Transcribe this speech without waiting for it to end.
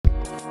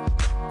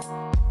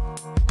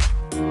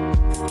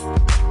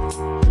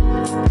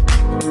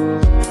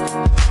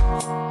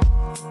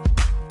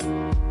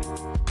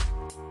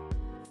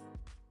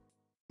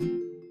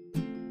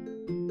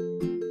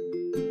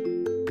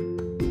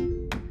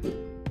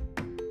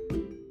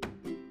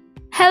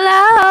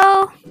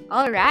Hello!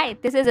 Alright,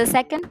 this is the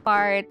second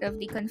part of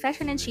the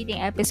Confession and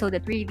Cheating episode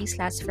that we released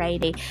last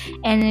Friday.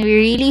 And we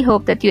really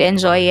hope that you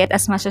enjoy it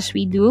as much as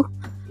we do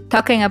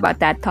talking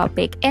about that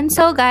topic. And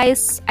so,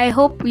 guys, I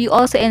hope you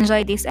also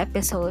enjoy this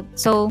episode.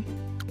 So,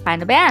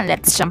 paano ba yan?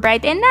 Let's jump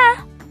right in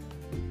na!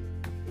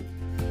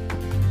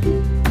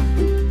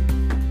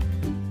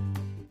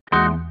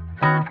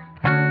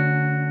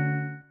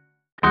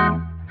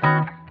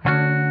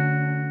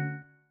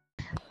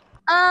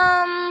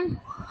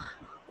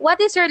 What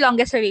is your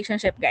longest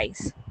relationship,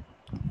 guys?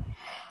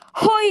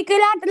 Hoy,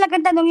 kailangan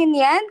talagang tanungin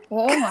yan?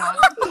 Oo nga.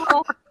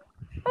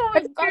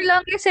 What's your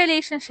longest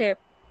relationship?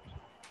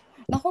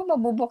 Naku,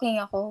 mabubuking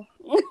ako.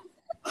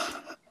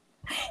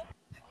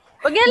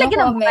 Huwag yan lagi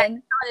ng comment.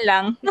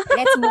 lang.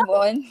 Let's move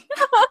on.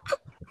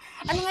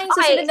 Ano nga yung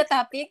susunod na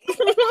topic?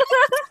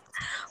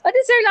 What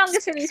is your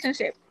longest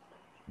relationship?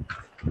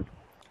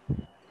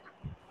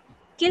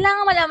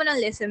 Kailangan malaman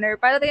ng listener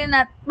para tayo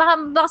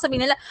baka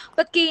sabihin nila,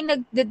 ba't kayo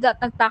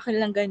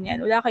nagtakil lang ganyan?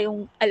 Wala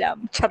kayong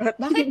alam. Charot.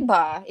 Bakit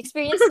ba?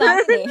 Experience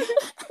namin eh.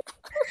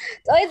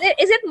 So,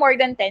 is it more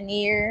than 10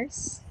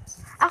 years?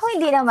 Ako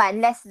hindi naman,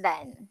 less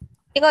than.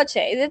 Ikaw,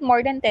 Che, is it more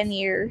than 10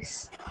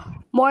 years?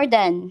 More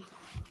than.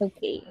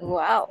 Okay,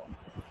 wow.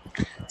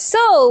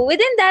 So,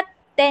 within that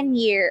 10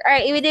 year, or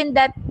within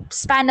that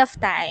span of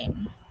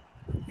time,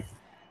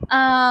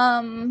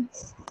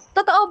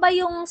 totoo ba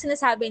yung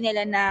sinasabi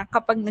nila na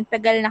kapag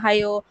nagtagal na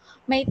kayo,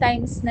 may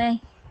times na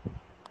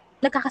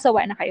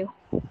nagkakasawa na kayo?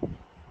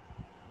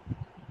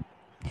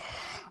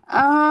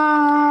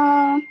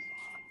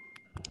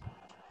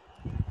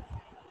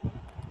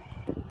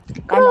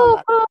 Ano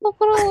ba?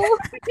 Kro.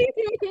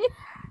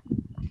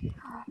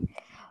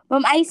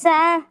 Ma'am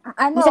Aisa,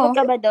 masakit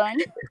ka ba doon?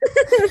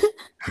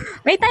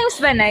 May times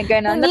ba na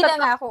gano'n? Hindi na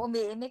nga ako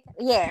umiinik.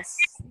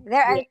 Yes,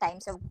 there are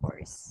times of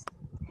course.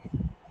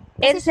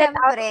 Kasi Is it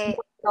out syempre,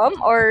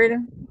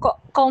 or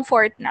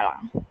comfort na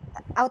lang?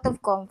 out of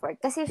comfort.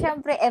 Kasi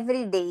syempre,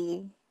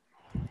 everyday,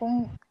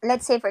 kung,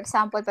 let's say, for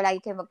example, palagi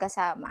kayo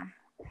magkasama,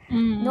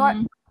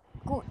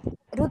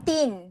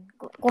 routine.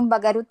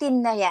 Kumbaga, routine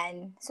na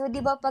yan. So,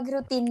 di ba, pag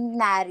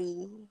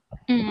routinary,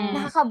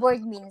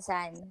 nakaka-bored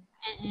minsan.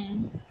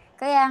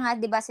 Kaya nga,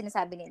 di ba,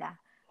 sinasabi nila,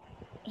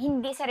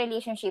 hindi sa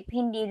relationship,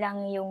 hindi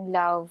lang yung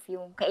love,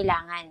 yung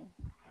kailangan.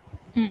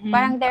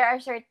 Parang there are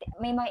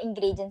may mga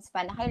ingredients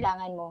pa na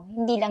kailangan mo,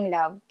 hindi lang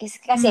love.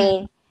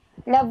 Kasi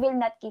love will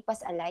not keep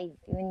us alive.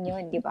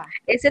 Yun, di ba?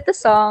 Is it a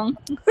song?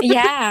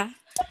 Yeah.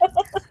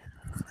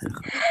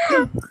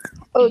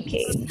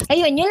 Okay.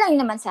 Ayun, yun lang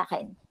naman sa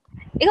akin.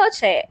 Ikaw,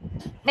 Che,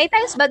 may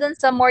times ba dun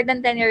sa more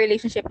than 10-year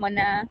relationship mo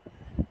na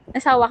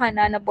nasawa ka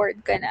na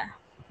bored ka na?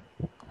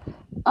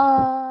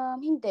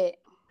 Hindi.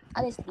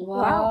 Honestly.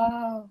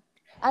 Wow.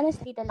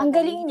 Honestly talaga. Ang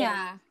galing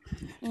niya.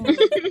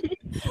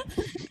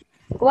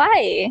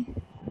 Why?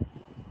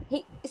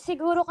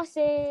 Siguro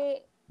kasi,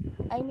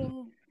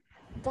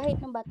 kahit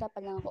nung bata pa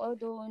lang ako,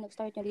 although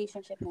nag-start yung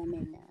relationship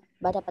namin na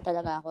bata pa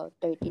talaga ako,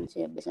 13,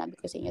 sinabi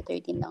ko sa inyo,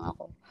 13 lang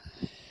ako.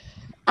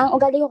 Ang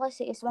ugali ko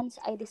kasi is once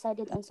I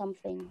decided on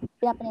something,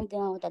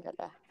 pinapanindigan ko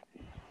talaga.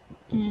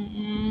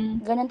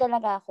 Ganun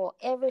talaga ako.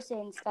 Ever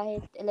since,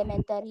 kahit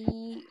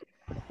elementary,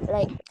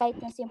 like, kahit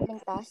yung simpleng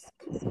task,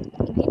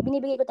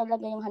 binibigay ko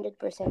talaga yung 100%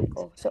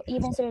 ko. So,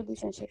 even sa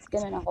relationship,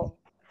 ganun ako.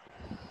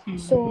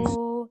 So,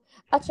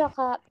 at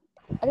saka,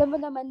 alam mo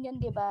naman yun,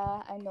 di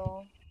ba,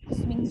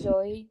 Asming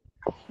Joy,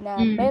 na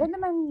mayroon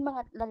naman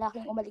mga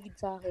lalaking umaligid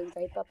sa akin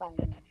kahit pa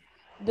paano.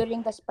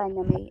 During the span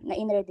na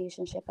in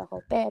relationship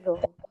ako. Pero,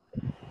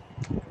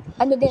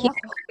 din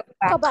ako,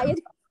 kabayo.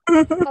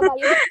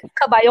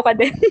 Kabayo ka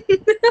din.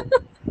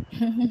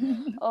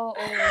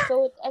 Oo.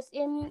 So, as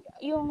in,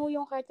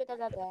 yung heart ko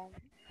talaga,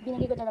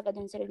 binigay ko talaga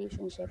dun sa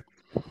relationship.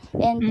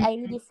 And I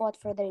really fought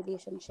for the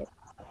relationship.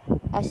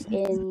 As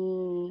in,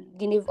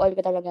 ginive all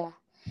ko talaga.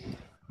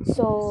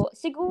 So,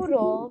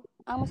 siguro,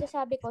 ang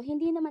masasabi ko,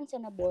 hindi naman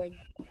siya na-bored,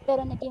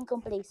 pero naging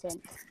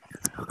complacent.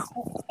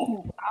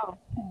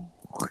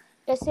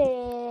 Kasi,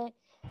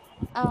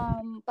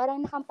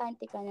 parang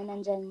nakampante ka na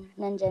nandyan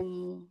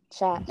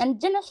siya.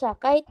 Nandyan na siya,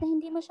 kahit na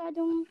hindi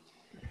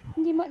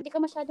ka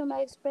masyadong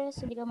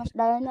ma-express,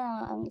 lalo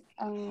na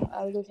ang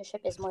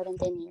relationship is more than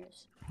 10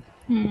 years.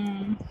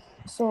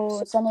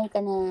 So, sanay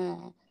ka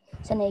na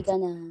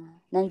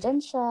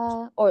nandyan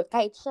siya, or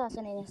kahit siya,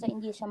 sanay na siya,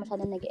 hindi siya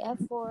masyadong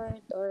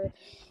nag-effort, or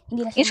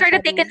hindi na siya You sure to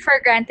take it for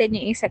granted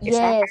yung isa't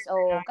isa? Yes,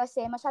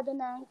 kasi masyado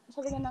nang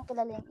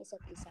kilala yung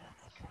isa't isa.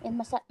 And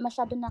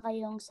masyado na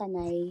kayong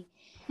sanay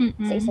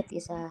sa isa't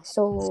isa.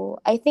 So,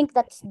 I think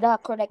that's the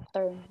correct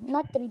term.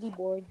 Not really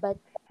bored, but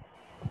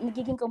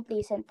nagiging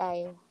complacent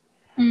tayo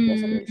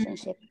sa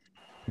relationship.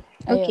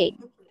 Okay.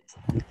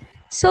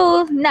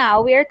 So, now,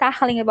 we are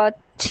tackling about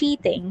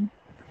cheating.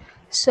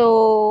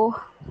 So,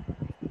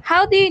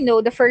 how do you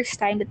know the first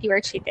time that you are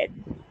cheated?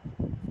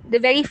 The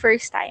very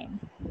first time.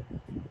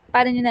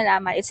 Paano nyo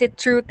nalaman? Is it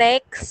through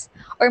text?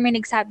 Or may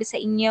nagsabi sa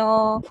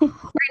inyo?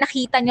 Or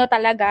nakita nyo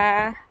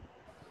talaga?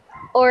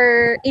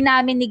 Or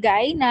inamin ni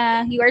Guy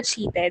na you are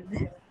cheated?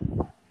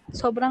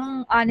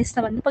 Sobrang honest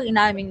naman pag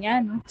inamin niya,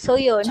 no? So,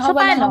 yun. Tsaka So,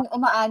 paano? walang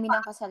umaamin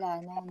ng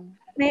kasalanan.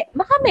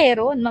 Baka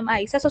meron, Ma'am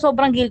Aisa. So,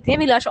 sobrang guilty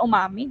niya, bigla siya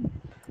umamin.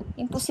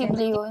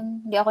 Imposible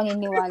yun. Hindi ako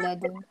niniwala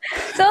dun.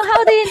 So, how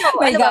do you know?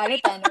 May Ano ba?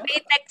 galit, ano?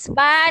 May text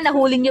ba?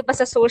 Nahuli niyo ba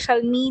sa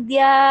social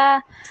media?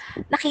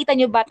 Nakita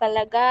niyo ba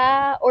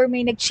talaga? Or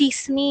may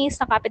nag-chismis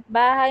na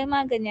kapitbahay?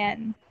 Mga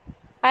ganyan.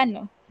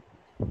 Paano?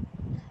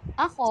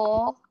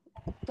 Ako,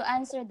 to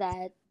answer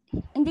that,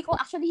 hindi ko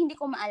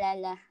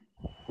maalala.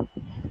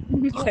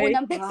 Okay. Yung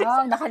unang beses.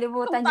 Wow,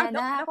 nakalimutan niya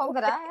na.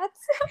 Congrats.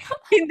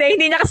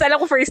 Hindi niya kasi alam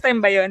kung first time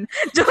ba yun.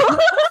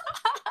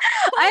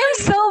 I'm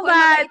so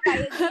bad. Mabait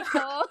tayo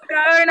dito.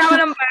 Grabe na ako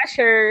ng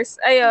bashers.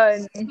 Ayun.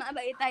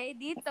 Mabait tayo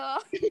dito.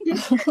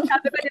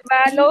 Sabi ko,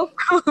 diba, no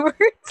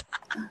covers.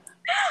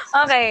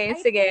 Okay,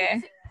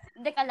 sige.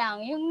 Teka lang,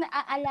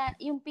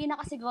 yung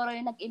pinakasiguro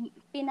yung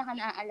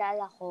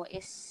pinaka-naaalala ko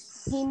is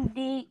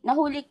hindi,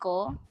 nahuli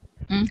ko.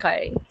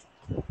 Okay.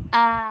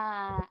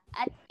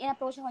 At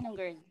in-approach ako ng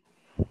girl.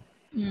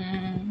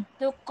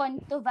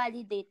 To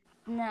validate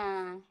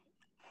na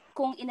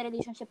kung in a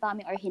relationship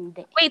kami or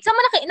hindi. Wait,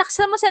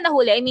 saan mo siya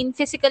nahuli? I mean,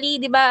 physically,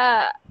 di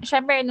ba,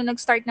 syempre, nung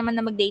nag-start naman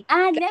na mag-date?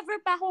 Never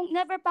pa ako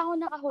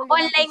nakahuli.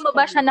 Online mo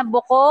ba siya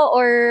nabuko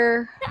or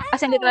as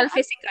in literal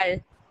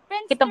physical?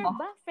 Friendster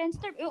ba?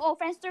 Friendster? Oo,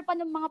 Friendster pa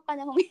ng mga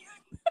panahon yun.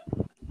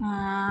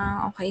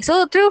 Okay.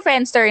 So, through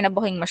Friendster,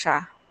 nabuking mo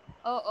siya?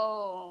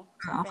 Oo.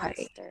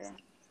 Okay. Friendster.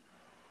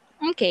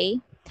 Okay.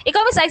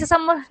 Ikaw, Miss Aisa,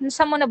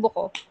 saan mo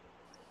nabuko?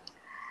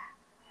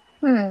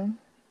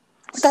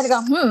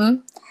 Talagang,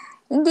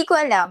 hindi ko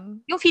alam.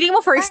 Yung feeling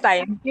mo first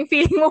time.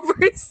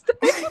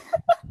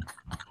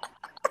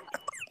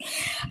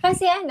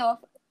 Kasi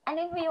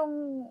alam mo yung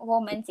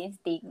woman's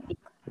instinct.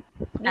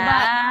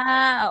 Diba?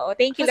 Oo.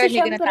 Thank you, Lord,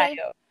 may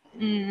tayo.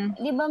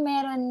 Di ba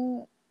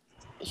meron,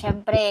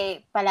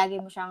 syempre,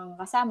 palagi mo siyang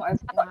kasama or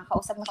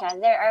nakakausap mo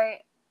siya, there are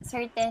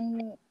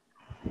certain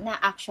na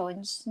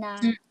actions na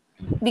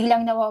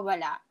biglang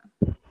nawawala.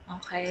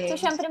 Okay. So,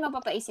 syempre,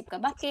 mapapaisip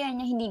ka, bakit kaya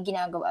niya hindi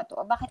ginagawa to?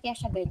 O bakit kaya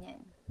siya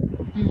ganyan?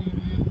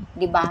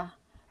 Di ba?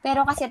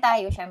 Pero kasi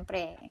tayo,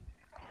 syempre,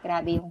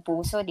 grabe yung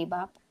puso, di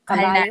ba?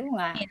 Kabayo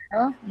nga.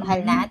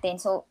 Mahal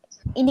natin. So,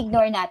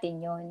 in-ignore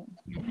natin yun.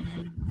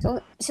 So,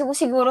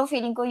 siguro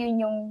feeling ko yun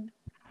yung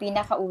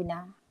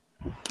pinakauna.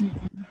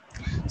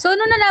 So,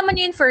 nung nalaman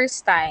niyo yung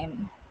first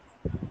time,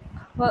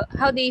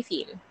 how do you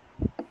feel?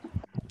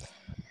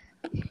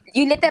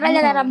 Yung literal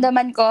na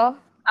naramdaman ko,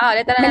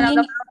 literal na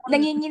naramdaman ko.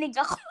 nanginginig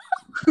ako.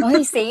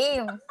 Ay,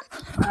 same.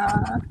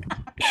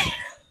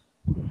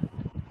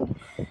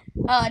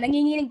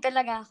 Nanginginig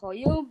talaga ako.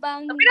 Yung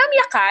bang... Pero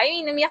umiyak ka?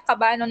 Umiyak ka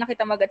ba nung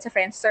nakita mo agad sa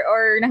Friendster?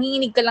 Or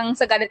nanginginig ka lang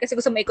sa galit kasi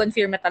gusto mo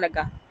i-confirm na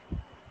talaga?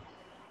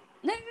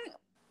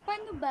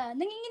 Paano ba?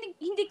 Nanginginig,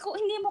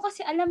 hindi mo kasi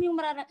alam yung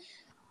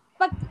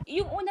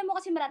yung una mo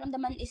kasi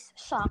mararamdaman is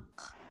shock.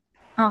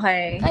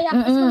 Okay. Kaya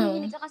mas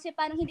nanginginig ka kasi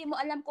parang hindi mo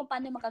alam kung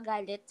paano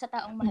makagalit sa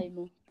taong mahal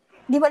mo.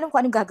 Hindi mo alam kung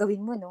anong gagawin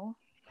mo, no?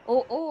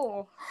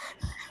 Oo.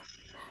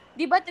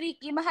 Di ba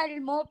tricky? Mahal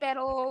mo,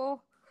 pero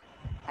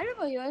alam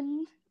mo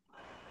yun?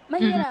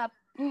 Mahirap.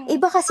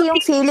 Iba kasi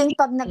yung feeling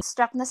pag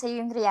nag-struck na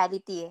sa'yo yung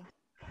reality eh.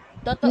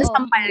 Totoo.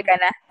 Nasampal ka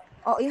na?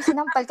 Oo, yung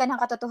sinampal ka ng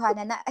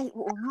katotohanan na, ay,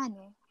 oo nga,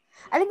 no?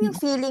 Alam mo yung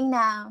feeling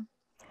na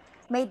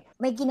may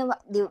ginawa,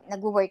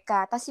 nag-work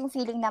ka, tapos yung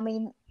feeling na may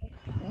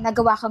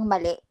nagawa kang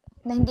mali,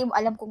 na hindi mo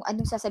alam kung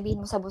anong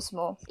sasabihin mo sa boss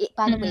mo,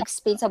 paano mo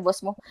explain sa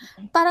boss mo.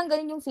 Parang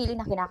ganun yung feeling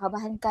na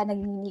kinakabahan ka,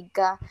 nanginig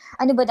ka.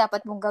 Ano ba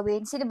dapat mong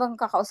gawin? Sino bang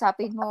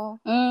kakausapin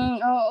mo?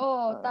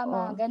 Oo,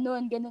 tama.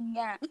 Ganun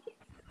nga.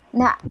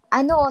 Na,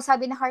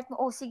 sabi ng heart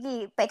mo,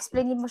 sige,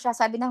 pa-explainin mo siya.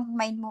 Sabi ng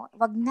mind mo,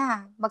 wag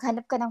na.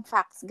 Maghanap ka ng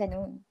facts.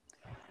 Ganun.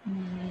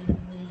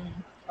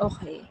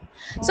 Okay.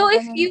 So,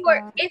 if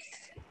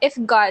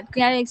God,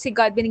 kunyari si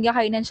God, binigyan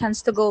kayo ng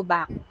chance to go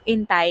back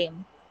in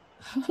time,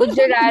 would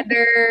you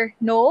rather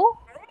no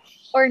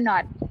or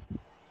not?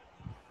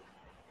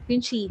 Yung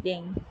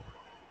cheating.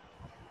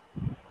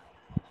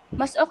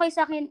 Mas okay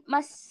sa akin,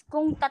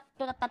 kung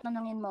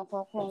tatanungin mo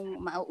ko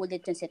kung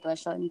mauulit yung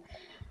sitwasyon,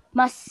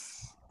 mas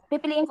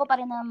pipiliin ko pa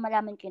rin na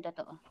malaman ko yung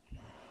totoo.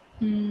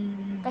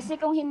 Kasi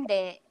kung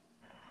hindi,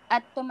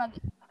 at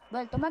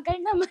tumagal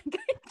naman.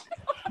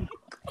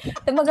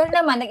 Tumagal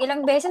naman,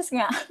 nag-ilang beses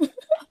nga.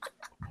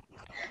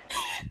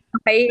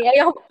 Okay,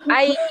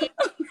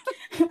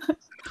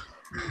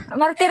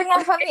 martir nga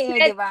kami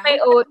di ba?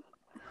 My oath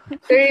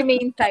to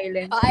remain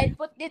silent. I'll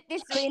put it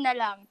this way na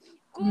lang.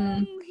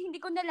 Kung hindi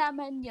ko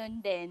nalaman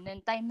yun din,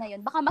 nung time na yun,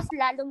 baka mas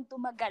lalong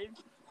tumagal.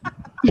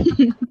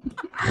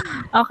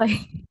 Okay.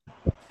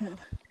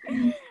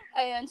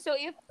 Ayun, so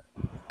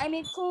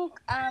kung,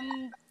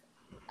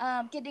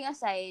 kidding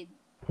aside,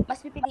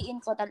 mas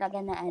pipiliin ko talaga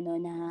na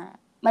na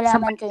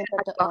malaman ko yung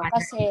totoo.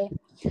 Kasi,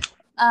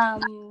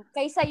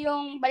 kaysa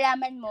yung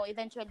malaman mo,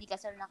 eventually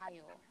kasal na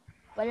kayo,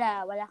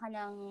 wala ka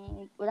nang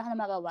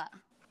magawa.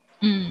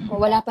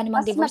 Wala pa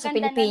namang divorce sa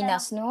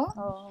Pilipinas, no?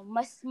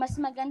 Mas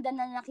maganda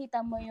na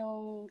nakita mo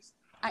yung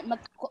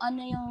kung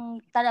ano yung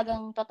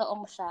talagang totoo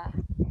mo siya.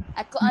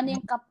 At kung ano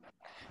yung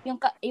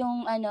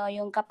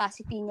yung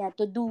capacity niya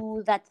to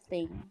do that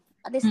thing.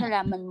 At least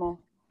nalaman mo.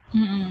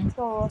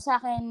 So, sa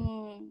akin,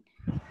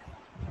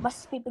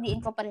 mas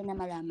pipiliin ko pa rin na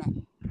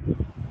malaman.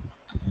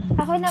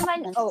 Ako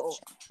naman,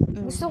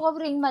 gusto ko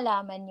rin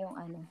malaman yung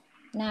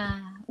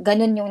na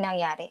ganun yung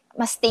nangyari.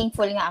 Mas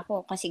thankful nga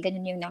ako kasi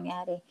ganun yung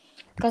nangyari.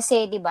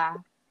 Kasi, di ba,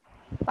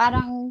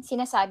 parang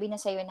sinasabi na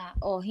sa'yo na,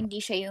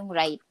 hindi siya yung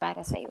right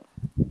para sa'yo.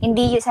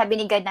 Hindi, sabi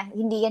ni God na,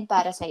 hindi yan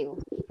para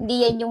sa'yo.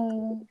 Hindi yan yung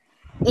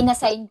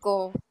inassign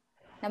ko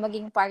na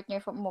maging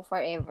partner mo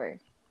forever.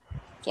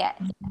 Kaya,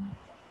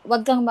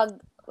 wag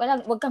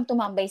kang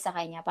tumambay sa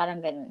kanya.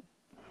 Parang ganun.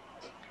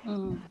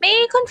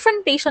 May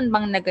confrontation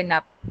bang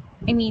naganap?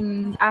 I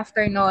mean,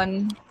 after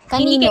nun?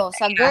 Kanino?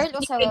 Sa girl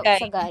o sa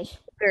guy?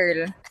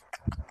 Girl.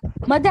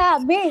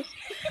 Madami!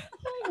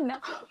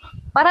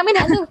 Parang may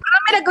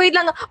nag-wait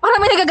lang. Parang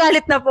may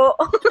nagagalit na po.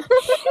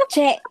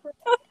 Che,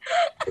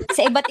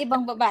 sa iba't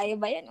ibang babae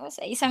ba yan? O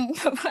sa isang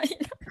babae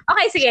lang?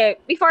 Okay, sige.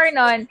 Before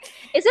nun,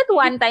 is it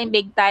one time,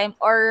 big time,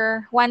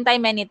 or one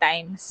time, many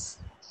times?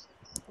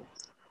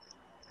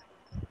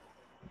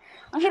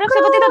 Ang hirap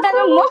sagutin ang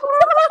tanong mo.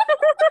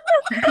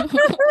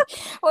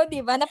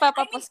 Diba?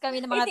 Napapapos kami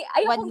ng mga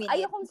 1 minute.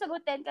 Ayokong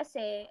sagutin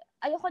kasi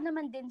ayoko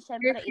naman din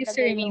syempre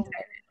ilagay yung...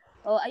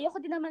 ayoko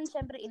din naman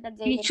syempre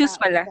ilagay yung choose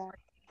pala.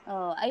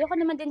 Ayoko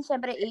naman din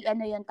syempre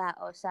yung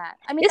tao sa...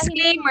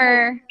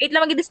 disclaimer. Wait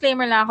lang,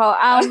 mag-disclaimer lang ako.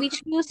 We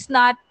choose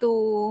not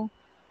to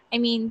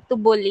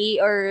bully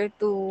or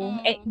to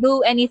do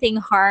anything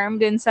harm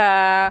dun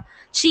sa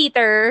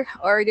cheater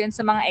or dun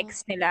sa mga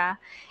ex nila.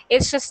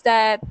 It's just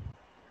that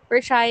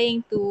we're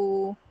trying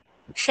to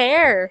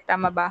share,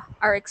 tama ba,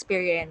 our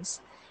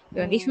experience.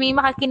 Yun. If may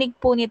makakinig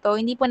po nito,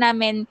 hindi po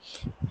namin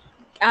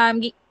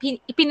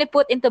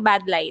ipiniput into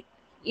bad light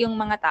yung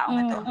mga tao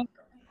na to.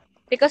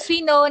 Because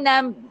we know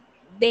na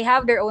they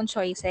have their own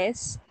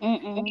choices.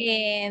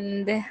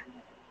 And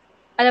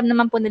alam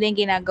naman po nila yung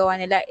ginagawa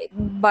nila,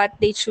 but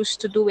they choose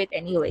to do it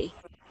anyway.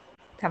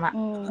 Tama.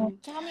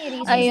 Tsaka may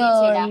reason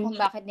sila kung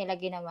bakit nila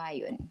ginawa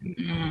yun.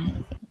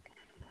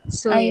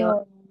 So,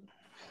 ayun.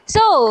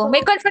 So,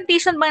 may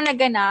confrontation bang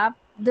naganap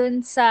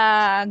dun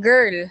sa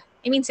girl?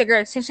 I mean, sa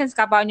girl, since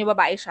kapwa niyo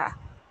babae siya.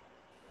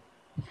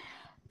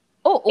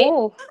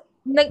 Oo.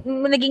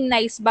 Naging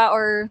nice ba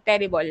or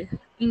terrible?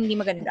 Hindi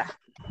maganda?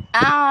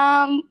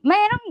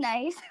 Mayroong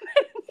nice.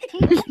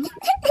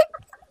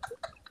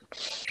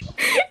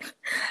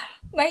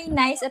 May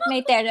nice at may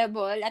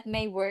terrible at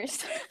may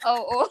worse.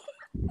 Oo.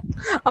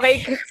 Okay,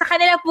 sa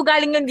kanila po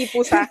galing yun, di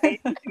po sa akin.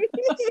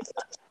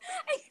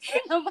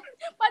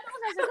 Paano ko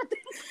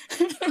sasagutin?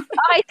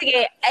 Okay,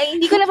 sige. Ay,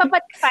 hindi ko na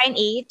define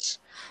age,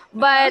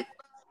 but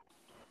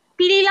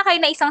pili lang kayo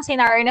na isang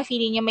scenario na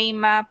feeling nyo may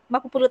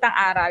mapupulutang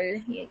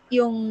aral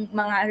yung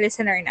mga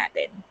listener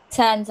natin.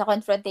 Saan? Sa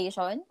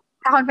confrontation?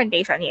 Sa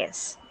confrontation,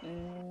 yes.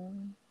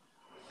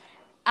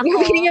 Ako,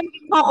 hindi nyo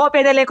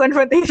makakopya na lang yung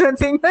confrontation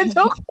sa inyo,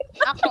 joke.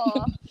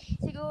 Ako,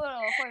 siguro,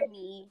 for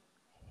me,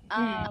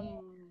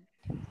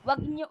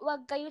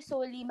 wag kayo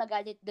solely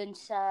magalit dun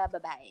sa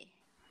babae.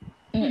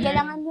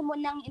 Kailangan nyo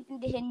munang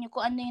intindihin nyo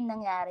kung ano yung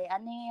nangyari,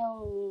 ano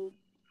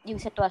yung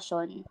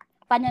sitwasyon,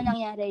 paano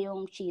nangyari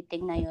yung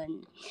cheating na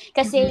yun.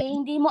 Kasi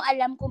hindi mo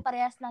alam kung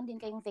parehas lang din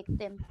kayong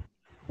victim.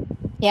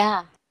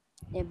 Yeah.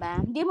 Diba?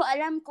 Hindi mo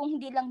alam kung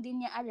hindi lang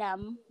din niya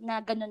alam na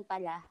ganun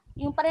pala.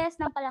 Yung parehas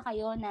lang pala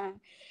kayo na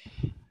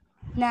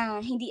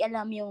hindi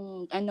alam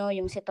yung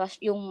yung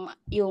sitwasyon,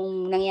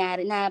 yung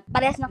nangyari, na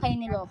parehas lang kayo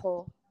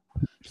niloko.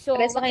 So,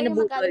 parehas lang kayo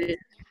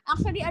nabutol.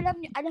 Actually, alam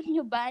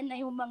niyo ba na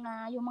yung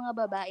mga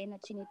babae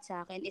na chinit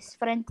sa akin is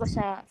friend ko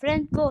sa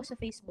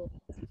Facebook.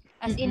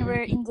 As in,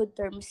 we're in good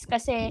terms.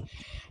 Kasi,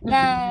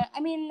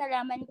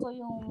 nalaman ko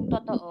yung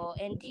totoo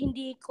and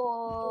hindi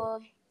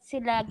ko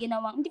sila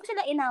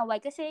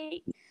inaway kasi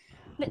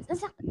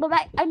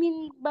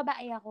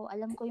babae ako,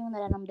 alam ko yung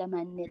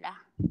nararamdaman nila.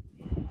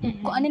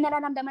 Kung ano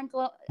nararamdaman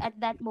ko at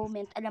that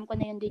moment, alam ko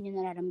na yun din yung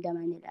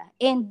nararamdaman nila.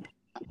 And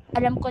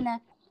alam ko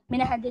na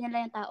minahal din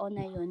nila yung tao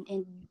na yun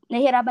and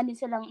nahihirapan din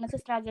silang,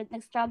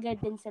 nag-struggle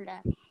din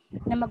sila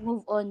na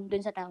mag-move on dun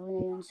sa tao na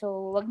yun.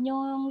 So, wag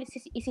nyo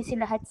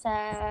isisilahat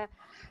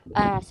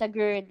sa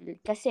girl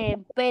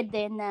kasi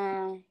pwede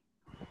na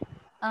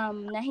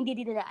hindi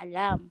nila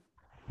alam.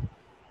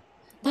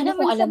 Paano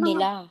mo alam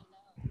nila?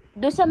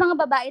 Doon sa mga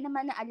babae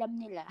naman na alam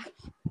nila.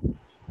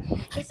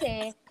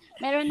 Kasi,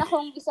 meron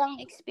akong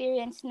isang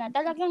experience na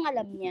talagang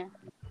alam niya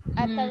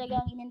at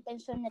talagang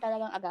in-intention niya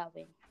talagang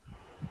agawin.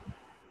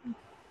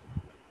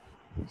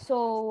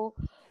 So,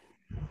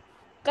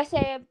 kasi,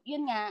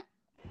 yun nga,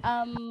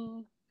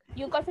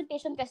 yung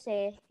confrontation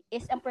kasi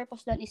ang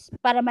purpose doon is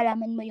para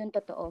malaman mo yung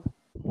totoo.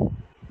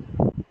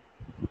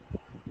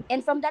 And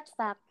from that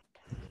fact,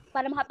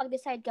 para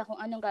makapag-decide ka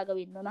kung anong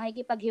gagawin mo.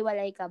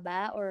 Makikipaghiwalay ka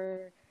ba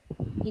or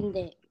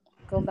hindi?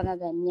 Kung baga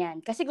ganyan.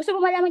 Kasi gusto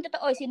mo malaman yung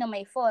totoo, sino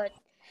may fault.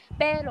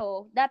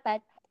 Pero,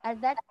 dapat, at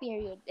that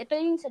period, ito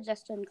yung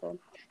suggestion ko,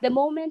 the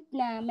moment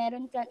na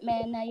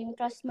na yung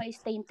trust mo is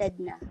tainted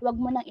na, wag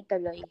mo nang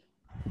ituloy.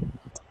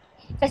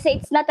 Kasi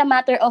it's not a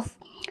matter of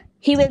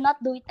he will not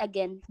do it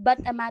again, but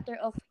a matter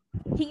of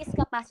he is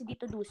capacity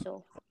to do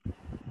so.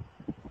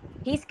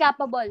 He is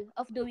capable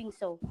of doing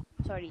so.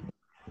 Sorry.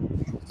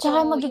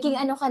 Tsaka magiging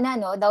ka na,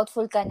 no?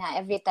 Doubtful ka na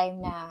every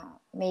time na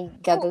may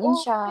gagawin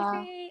siya.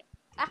 Kasi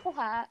ako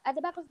at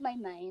the back of my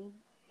mind,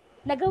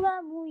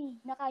 nagawa mo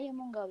na kaya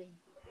mong gawin.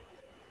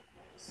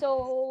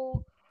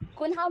 So,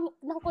 kung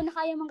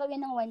kaya mong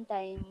gawin ng one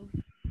time,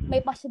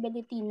 may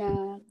possibility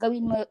na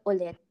gawin mo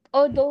ulit.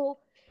 Although,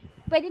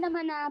 pwede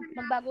naman na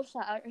magbago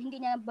siya or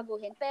hindi niya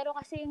baguhin. Pero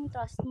kasi yung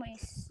trust mo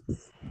is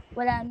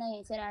wala na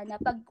sira na.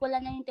 Pag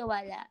wala na yung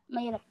tiwala,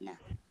 mahirap na.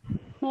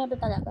 Mahirap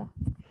talaga.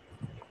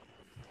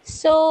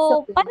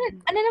 So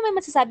ano naman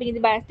masasabi niyo,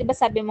 diba? Diba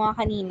sabi mo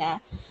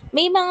kanina,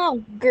 may mga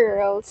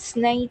girls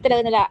na hindi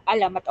talaga nila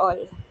alam at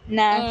all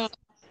na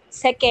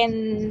second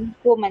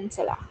woman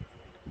sila.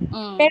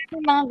 Pero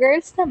may mga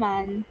girls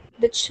naman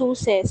that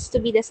chooses to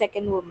be the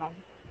second woman.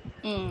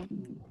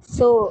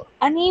 So,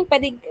 ano yung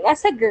pwede,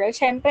 as a girl,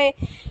 syempre,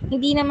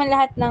 hindi naman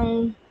lahat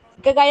ng,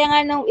 kagaya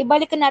nga nung,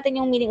 ibalikan natin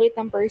yung meaning ulit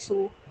ng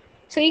pursue.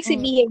 So, yung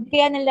sabihin,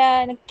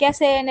 kaya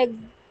sila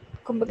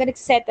kumbaga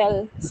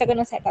nagsettle sa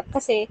ganung setup.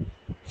 Kasi,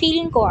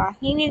 feeling ko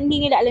hindi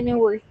nila alam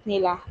yung worth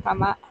nila.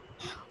 Tama?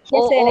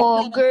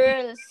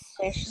 Girls.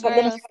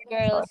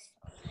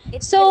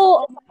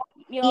 So,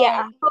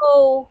 yeah.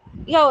 So,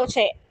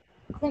 Che,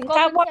 kung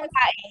kapwa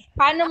babae,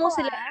 paano mo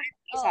sila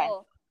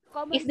isan?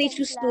 If they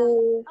choose to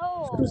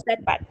choose that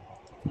path.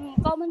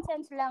 Common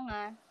sense lang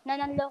na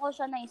nanloko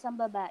siya ng isang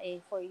babae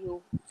for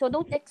you. So,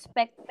 don't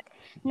expect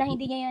na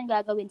hindi niya yun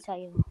gagawin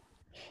sa'yo.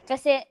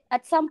 Kasi,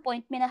 at some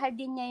point, minahal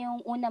din niya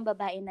yung unang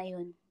babae na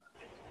yun.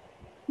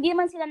 Hindi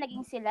naman sila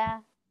naging sila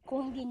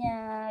kung hindi niya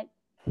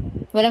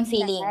walang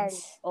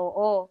feelings.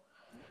 Oo.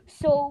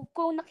 So,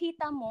 kung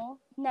nakita mo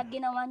na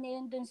ginawa niya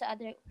yun dun sa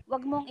other,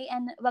 wag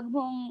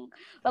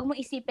mong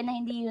isipin na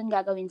hindi yun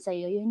gagawin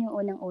sa'yo. Yun yung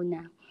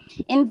unang-una.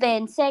 And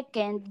then,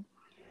 second,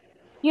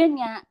 yun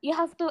nga, you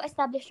have to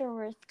establish your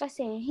worth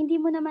kasi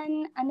hindi mo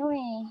naman,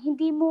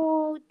 hindi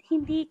mo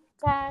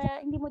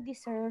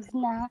deserve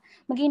na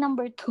maging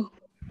number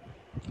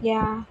 2.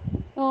 Yeah.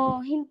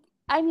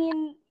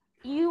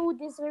 You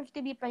deserve to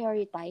be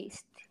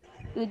prioritized.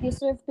 You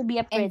deserve to be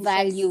a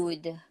princess.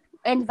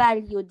 And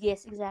valued,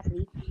 yes,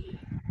 exactly.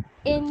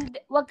 And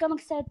wag ka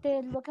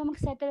magsettle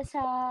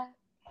sa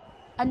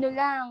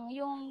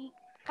yung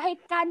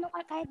kahit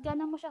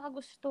gaano mo siya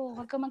kagusto,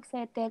 wag ka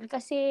magsettle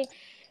kasi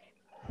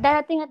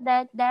darating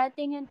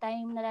yung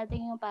time na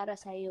darating yung para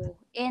sa'yo.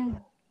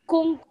 And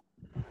kung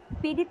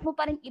pilit mo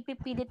pa rin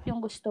ipipilit yung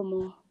gusto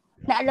mo,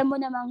 na alam mo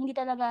namang hindi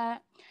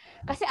talaga,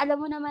 kasi alam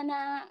mo naman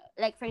na,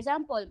 like for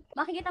example,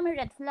 makikita mo yung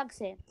red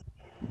flags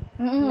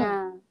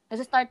na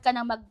start ka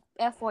na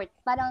mag-effort.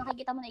 Parang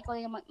nakikita mo na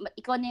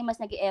ikaw na yung mas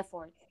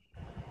nag-i-effort.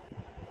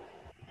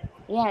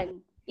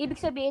 Yan. Ibig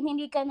sabihin,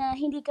 hindi ka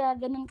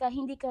ganun ka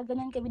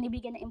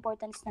binibigyan ng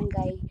importance ng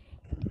guy.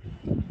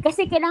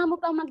 Kasi kailangan mo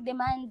pang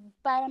mag-demand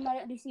para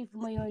ma-receive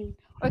mo yun.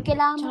 Or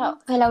kailangan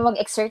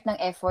mag-exert ng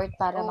effort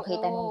para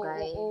makita ng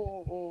guy.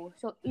 Oo.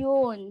 So,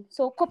 yun.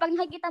 So, kapag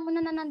nakikita mo na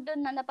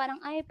nandun na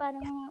parang,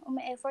 parang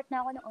umi-effort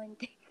na ako na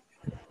onte.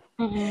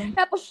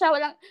 Tapos siya,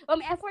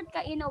 may effort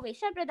ka in a way.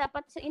 Siyempre,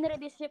 dapat in a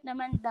relationship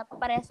naman, dapat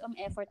parehas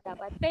effort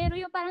dapat. Pero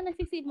yung parang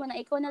nafe-feel mo na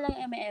ikaw na lang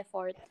yung may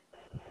effort.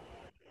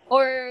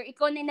 Or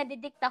ikaw na yung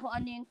nadidikta kung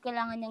ano yung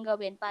kailangan niyang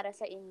gawin para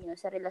sa inyo,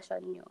 sa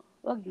relasyon niyo.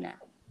 Wag na.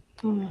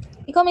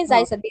 Ikaw, Ms.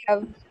 Liza, do you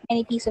have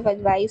any piece of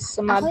advice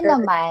sa mga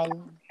girls?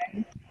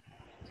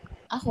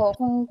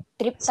 Kung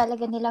trip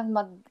talaga nilang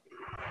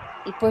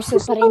i-pursue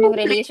pa rin yung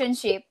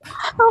relationship.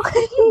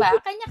 Okay. Diba?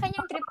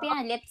 Kanya-kanyang trip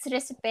yan. Let's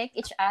respect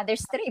each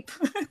other's trip.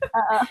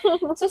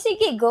 So,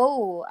 sige,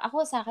 go.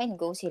 Ako, sa akin,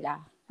 go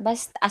sila.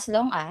 Basta, as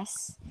long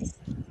as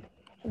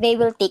they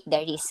will take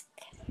the risk.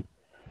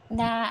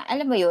 Na,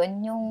 alam mo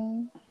yun, yung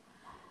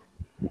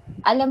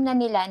alam na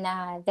nila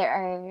na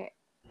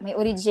may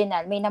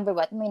original, may number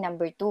 1, may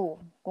number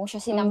 2. Kung siya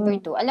si number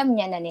 2, alam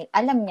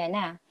niya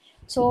na.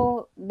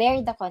 So,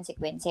 bear the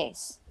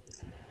consequences.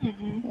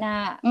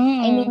 Na,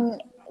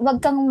 wag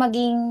kang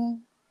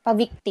maging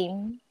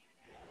pa-victim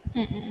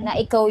na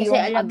ikaw yung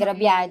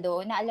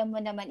agrabyado, na alam mo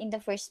naman in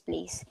the first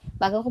place,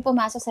 bago ko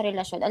pumasok sa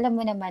relasyon, alam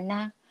mo naman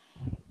na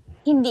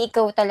hindi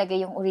ikaw talaga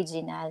yung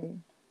original.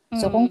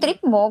 So, kung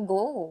trip mo,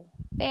 go.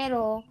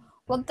 Pero,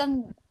 wag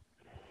kang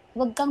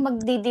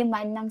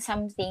magde-demand ng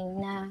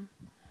something na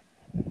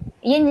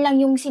yan lang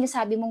yung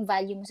sinasabi mong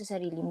value mo sa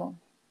sarili mo.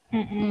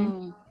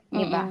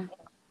 Diba?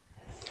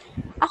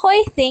 Ako,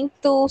 I think,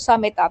 to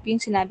sum it up,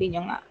 yung sinabi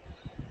nyo nga,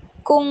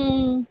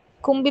 kung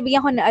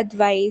bibigyan ko na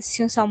advice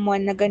yung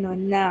someone na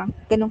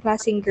ganong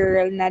klaseng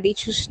girl na they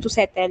choose to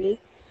settle,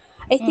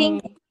 I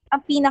think,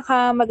 ang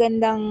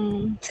pinakamagandang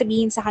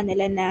sabihin sa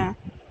kanila na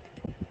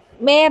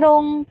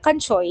merong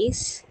kang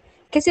choice.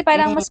 Kasi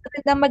parang mas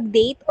maganda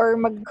mag-date or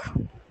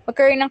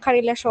magkaroon ng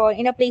karelasyon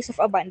in a place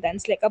of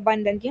abundance. Like,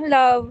 abundant yung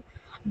love,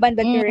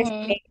 abundant yung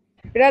respect,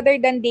 rather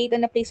than date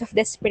on a place of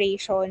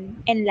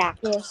desperation and lack.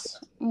 Yes.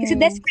 Kasi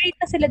desperate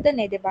na sila dun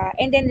diba?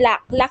 And then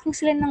lacking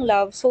sila ng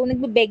love, so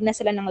nagbibeg na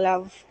sila ng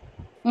love.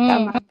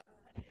 Tama.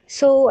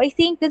 So, I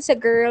think dun sa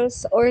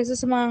girls or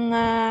sa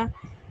mga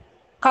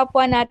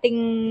kapwa nating,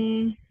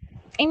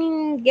 I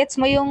mean, gets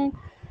mo yung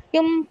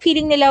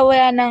feeling nila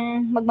wala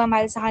nang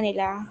magmamahal sa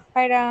kanila.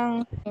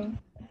 Parang,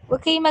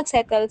 huwag kayong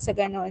mag-settle sa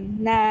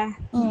ganun na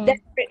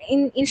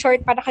in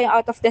short, para kayong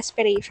out of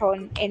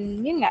desperation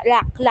and yun nga,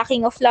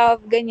 lacking of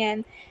love,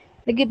 ganyan.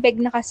 Nag-beg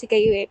na kasi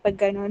kayo pag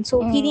ganun. So,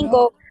 feeling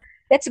ko,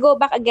 let's go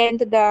back again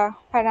to the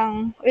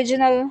parang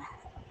original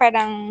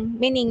parang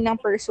meaning ng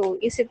pursue.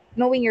 Is it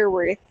knowing your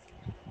worth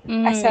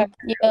as a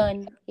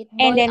yun.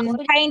 and then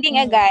finding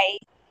a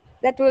guy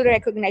that will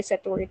recognize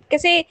that worth.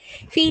 Kasi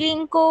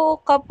feeling ko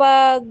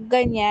kapag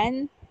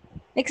ganyan,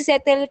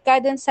 nagsettle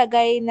ka dun sa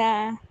guy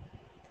na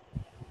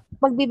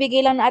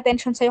magbibigay lang ng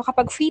attention sa'yo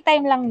kapag free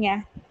time lang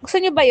niya. Gusto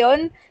niyo ba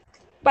yon?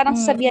 Parang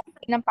sasabihan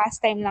ng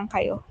pastime lang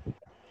kayo.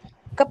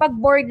 Kapag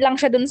bored lang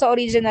siya dun sa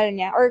original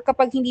niya or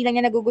kapag hindi na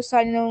niya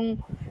nagugustuhan ng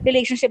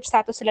relationship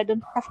status sila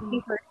dun sa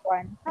first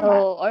one.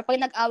 Or pag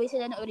nag-away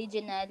sila ng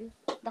original,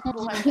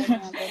 takbuhan ka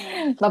na.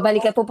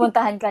 Babalik ka,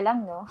 pupuntahan ka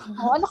lang, no?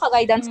 Ano ka,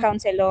 guidance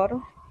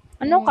counselor?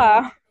 Ano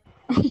ka?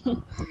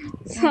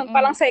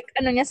 Parang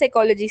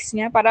psychologist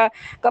niya para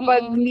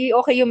kapag hindi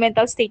okay yung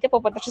mental state niya,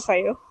 pupunta siya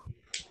sa'yo.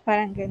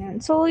 Parang ganun.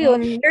 So,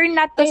 yun. Learn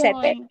not to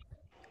settle.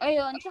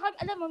 Ayun. Tsaka,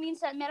 alam mo,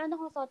 minsan, meron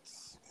akong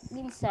thoughts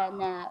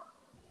minsan na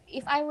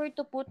if I were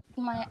to put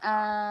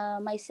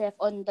myself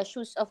on the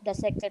shoes of the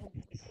second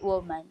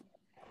woman,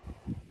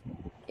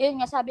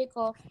 yun nga, sabi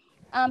ko,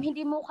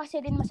 hindi mo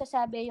kasi din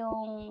masasabi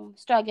yung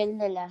struggle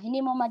nila.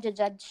 Hindi mo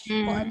ma-judge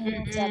kung ano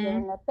yung struggle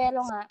nila. Pero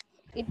nga,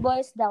 it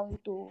boils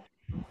down to,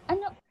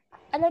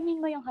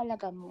 alamin mo yung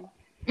halaga mo.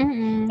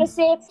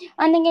 Kasi,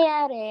 ang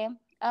nangyayari,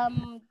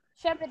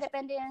 syempre,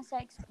 depende yan sa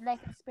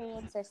life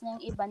experiences ng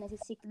iba na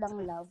sisik lang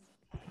love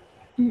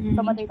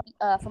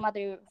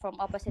from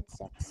opposite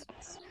sex.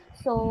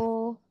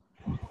 So,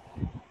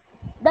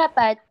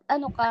 dapat,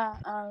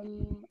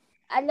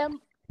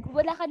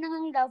 wala ka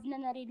nang love na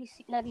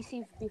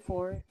na-receive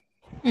before.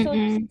 So,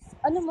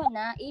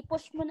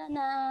 i-push mo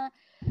na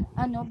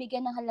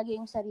bigyan ng halaga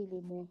yung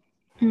sarili mo.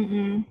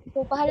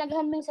 So,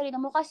 pahalagahan mo yung sarili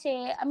mo kasi,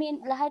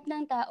 lahat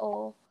ng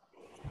tao,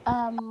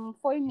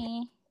 for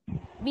me,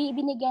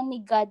 binigyan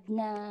ni God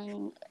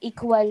ng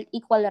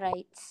equal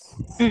rights.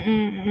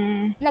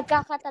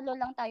 Nagkakatalo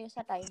lang tayo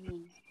sa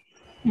timing.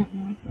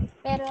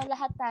 Pero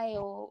lahat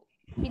tayo,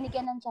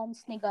 binigyan ng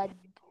chance ni God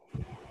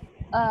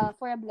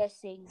for a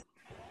blessing.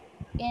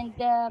 And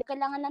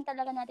kailangan lang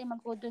talaga natin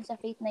mag-hold dun sa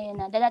faith na yun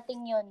na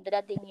dadating yun.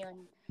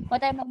 Huwag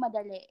tayo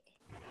magmadali.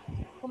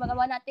 Kung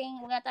magawa natin,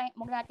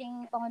 huwag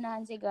nating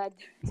pangunahan si God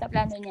sa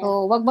plano niya.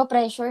 Wag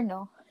ma-pressure,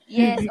 no?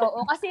 Yes,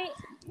 oo. Kasi,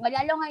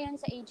 lalo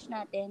ngayon sa age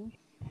natin,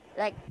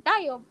 like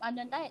tayo,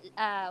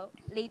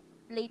 late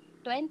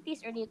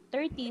 20s, early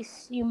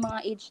 30s, yung mga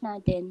age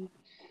natin,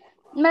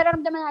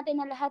 maramdaman natin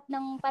na lahat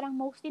ng, parang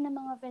mostly ng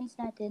mga friends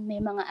natin, may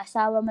mga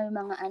asawa, may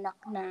mga anak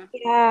na,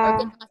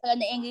 or sila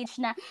na-engage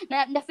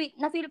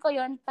na-feel ko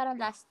yon parang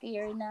last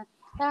year na,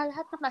 parang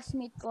lahat ng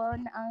classmate ko,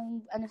 na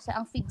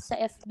ang feed sa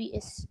FB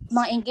is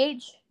mga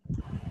engaged.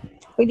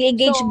 Kundi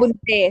engaged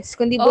buntes,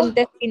 kundi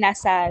buntes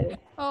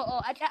pinasal. Oo,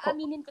 at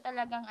aaminin ko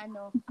talagang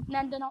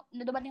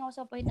dumating ako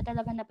sa point na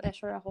talagang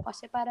na-pressure ako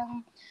kasi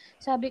parang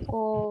sabi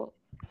ko,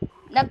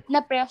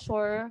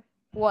 na-pressure,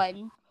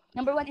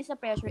 number one is na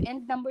pressure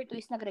and number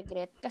two is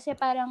nag-regret kasi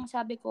parang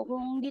sabi ko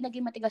kung hindi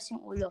naging matigas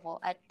yung ulo ko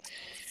at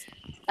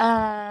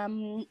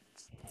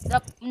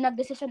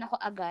nag-decision ako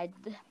agad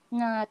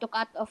na to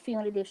cut off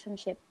yung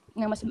relationship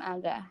na mas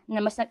maaga,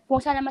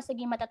 kung sana mas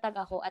naging matatag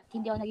ako at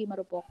hindi ako naging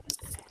marupok.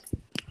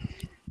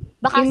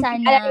 Baka sana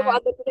alam mo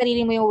agad sa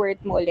sarili mo yung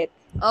worth mo ulit.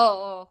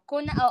 Oo,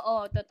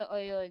 totoo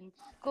 'yun.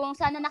 Kung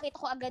sana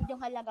nakita ko agad yung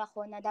halaga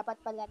ko na dapat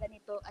pala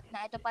ganito at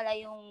na ito pala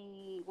yung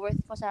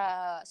worth ko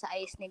sa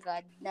eyes ni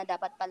God, na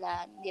dapat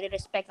pala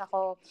nire-respect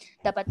ako,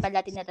 dapat pala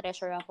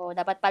tinatreasure ako,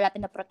 dapat pala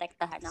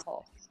pinaprotektahan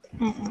ako.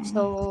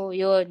 So,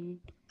 'yun.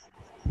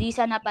 Di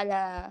sana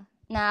pala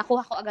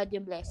nakuha ko agad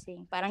yung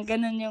blessing. Parang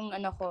ganun yung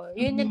ko.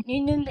 Yun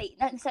yung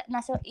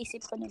nasa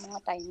isip ko ng mga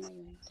time na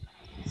yun.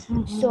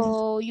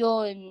 So,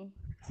 yun.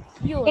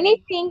 And I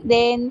think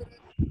then,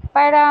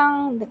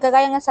 parang,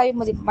 kagaya nga sabi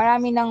mo,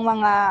 marami ng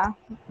mga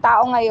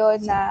tao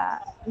ngayon na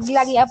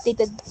lagi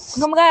updated.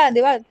 Kumbaga,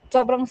 di ba,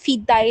 sobrang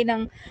feed tayo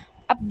ng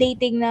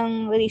updating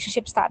ng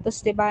relationship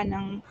status, di ba,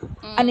 ng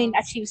ano yung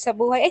achieve sa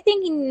buhay. I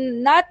think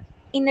not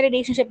in a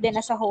relationship din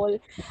as a whole.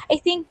 I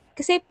think,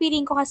 kasi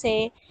feeling ko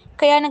kasi,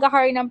 kaya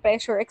nagkakaroon ng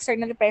pressure,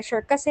 external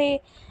pressure, kasi,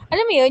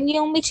 alam mo yun,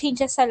 yung may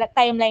changes sa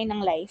timeline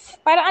ng life.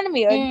 Parang, alam mo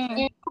yun,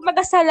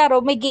 kumbaga sa laro,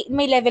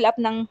 may level up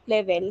ng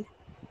level.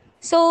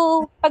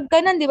 So, pag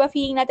ganun, di ba,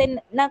 feeling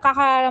natin,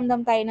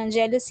 nakakaramdam tayo ng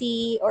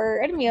jealousy, or,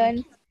 alam mo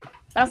yun,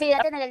 parang feeling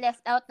natin na-left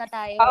out na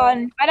tayo.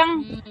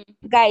 Parang,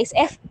 guys,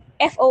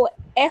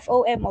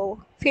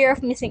 FOMO, fear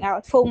of missing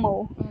out,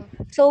 FOMO.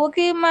 So, wag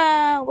kayo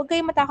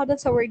matakot doon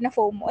sa word na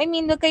FOMO. I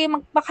mean, wag kayo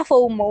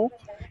magpaka-FOMO,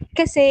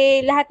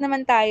 kasi lahat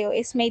naman tayo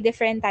is may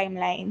different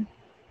timeline.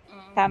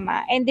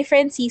 Tama. And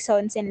different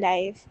seasons in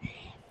life.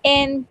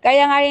 And,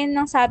 kaya nga rin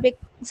nang sabi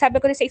sabi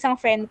ko rin sa isang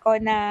friend ko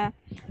na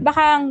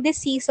baka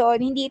this season,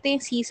 hindi ito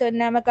yung season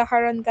na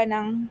magkakaroon ka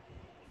ng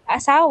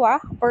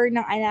asawa or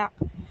ng anak.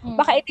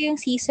 Baka ito yung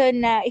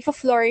season na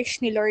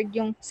ifo-flourish ni Lord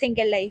yung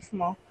single life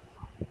mo.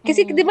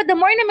 Kasi di ba the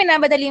more na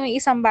minamadali mo yung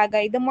isang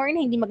bagay, the more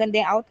na hindi maganda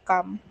yung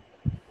outcome.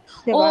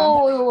 Di ba?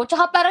 Oo.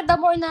 Tsaka parang the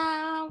more na,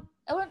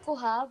 ewan ko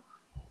ha,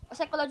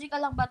 psychological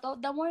lang ba to?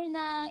 The more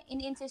na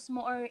ini-insist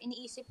mo or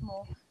iniisip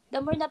mo,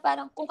 the more na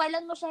parang kung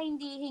kailan mo siya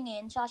hindi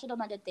hingin, siya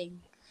dumadating.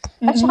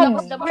 At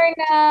saka the more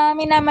na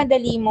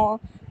minamadali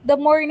mo, the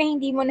more na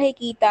hindi mo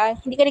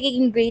nakikita, hindi ka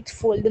nagiging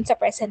grateful dun sa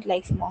present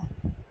life mo.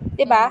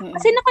 Diba?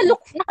 Kasi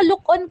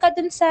naka-look on ka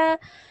dun sa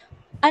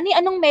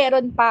anong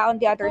meron pa on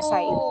the other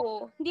side.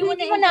 Hindi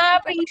mo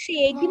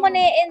na-appreciate, hindi mo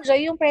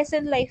na-enjoy yung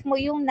present life mo,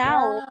 yung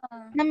now,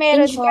 na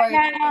meron ka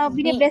na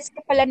binibless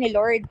ka pala ni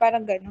Lord.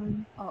 Parang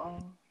ganun. Oo.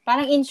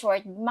 Parang in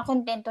short,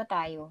 makontento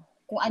tayo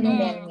kung anong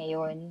meron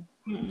ngayon.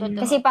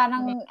 Kasi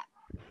parang,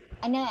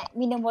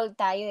 minimold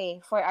tayo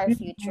for our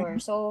future.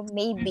 So,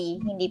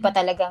 maybe, hindi pa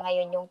talaga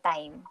ngayon yung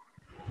time.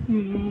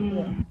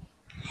 Yeah.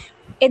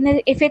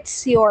 And if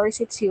it's yours,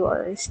 it's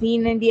yours.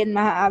 Hindi yan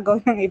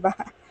maaagaw ng iba.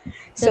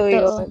 So,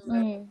 yun.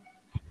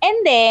 And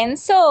then,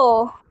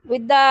 so,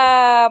 with the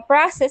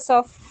process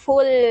of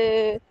full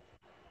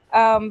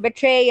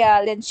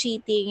betrayal and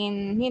cheating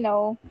and,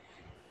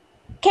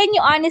 can you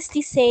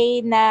honestly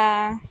say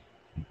na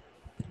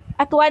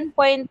at one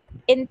point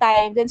in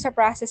time, dun sa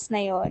process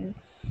na yon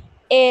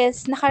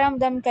is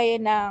nakaramdam kayo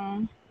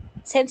ng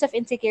sense of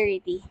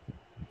insecurity?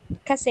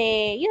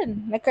 Kasi,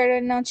 yun,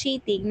 nagkaroon ng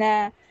cheating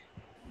na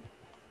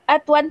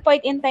at one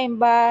point in time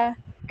ba,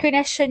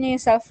 question nyo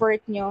yung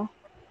self-worth nyo?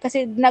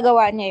 Kasi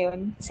nagawa niya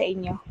yun sa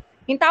inyo.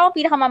 Yung taong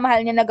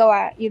pinakamamahal niya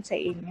nagawa yun sa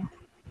inyo.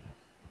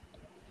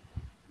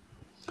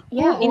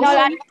 Yeah.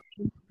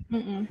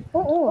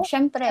 Oo,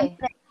 syempre.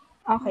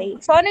 Okay.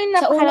 So, ano yung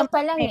sa una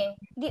pa lang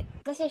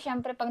kasi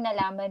syempre pag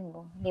nalaman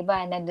mo, di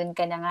ba, nandun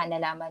ka na nga,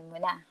 nalaman mo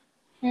na.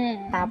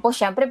 Tapos,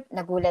 syempre,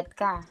 nagulat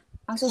ka.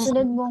 Ang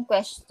susunod mong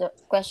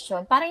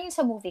question, parang yung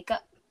sa movie,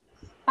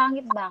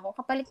 pangit ba ako?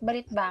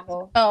 Kapalit-balit ba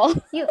ako? Oo.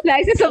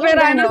 Liza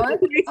Soberano.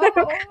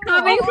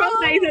 Coming from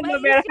Liza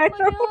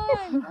Soberano.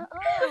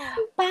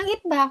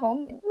 Pangit ba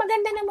ako?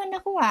 Maganda naman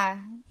ako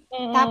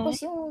Tapos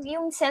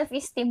yung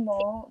self-esteem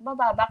mo,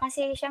 bababa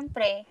kasi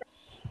syempre,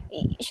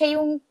 siya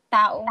yung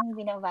taong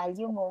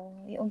binavalue mo.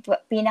 Yung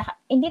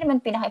hindi naman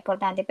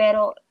pinaka-importante,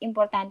 pero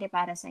importante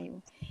para sa'yo.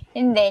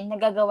 And then,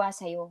 nagagawa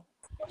sa'yo.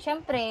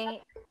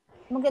 Syempre,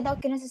 mag-doubt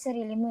ka na sa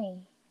sarili mo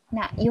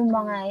Na yung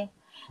mga,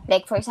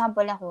 like for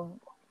example ako,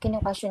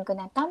 kinu-question ko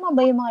na, tama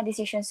ba yung mga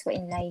decisions ko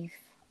in life?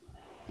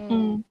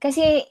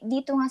 Kasi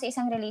dito nga sa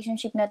isang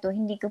relationship na to,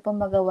 hindi ko pa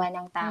magawa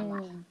ng tama.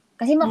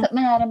 Kasi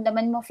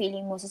manaramdaman mo,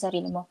 feeling mo sa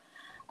sarili mo,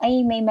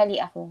 ay may mali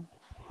ako.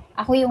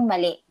 Ako yung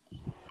mali.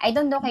 I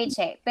don't know kay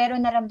Che, pero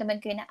naramdaman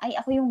ko na, ay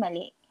ako yung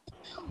mali.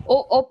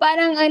 O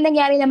parang ang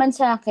nangyari naman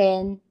sa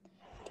akin,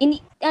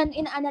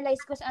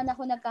 ina-analyze ko saan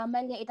ako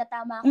nagkamali,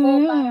 itatama ko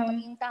para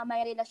maging tama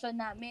yung relasyon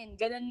namin.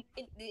 Ganun,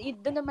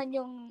 doon naman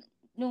yung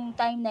nung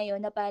time na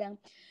yon na parang,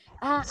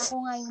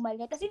 ako nga yung mali.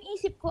 Tapos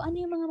iniisip ko, ano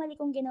yung mga mali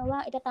kong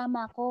ginawa,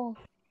 itatama ko.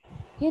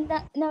 Yun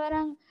na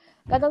parang,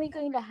 gagawin ko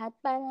yung lahat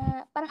parang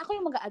ako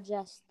yung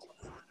mag-a-adjust.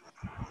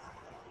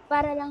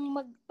 Para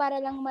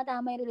lang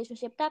matama yung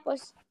relationship.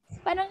 Tapos,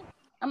 parang,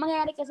 ang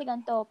mangyayari kasi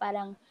ganito,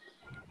 parang,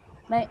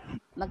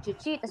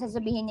 mag-cheat, tapos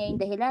sasabihin niya yung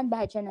dahilan,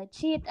 bakit siya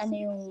nag-cheat,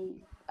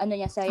 ano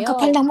niya sa'yo. Ang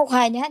kapal ng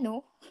mukha niya,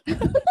 no?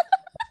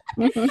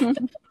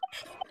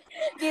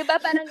 Diba?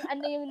 Parang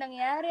ano yung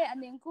nangyari,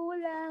 ano yung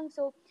kulang.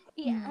 So,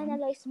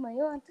 i-analyze mo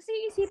yun. Tapos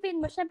iisipin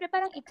mo, syempre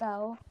parang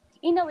ikaw,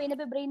 in a way,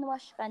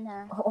 nabe-brainwash ka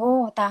na.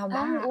 Oo,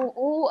 tama.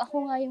 Ako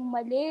nga yung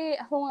mali.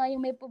 Ako nga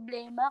yung may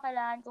problema.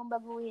 Kailangan kong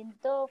baguhin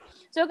to.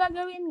 So,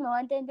 gagawin mo,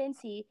 ang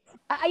tendency,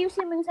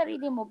 aayusin mo yung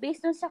sarili mo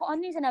based on sa kung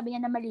ano yung sinabi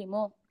niya na mali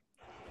mo.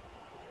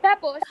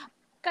 Tapos,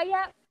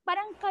 kaya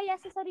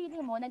sa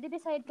sarili mo,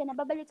 nade-decide ka na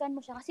babalikan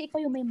mo siya kasi ikaw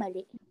yung may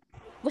mali.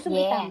 Gusto mo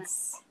tama.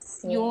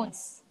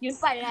 Yun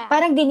pala.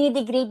 Parang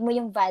dinidegrade mo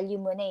yung value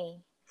mo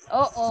na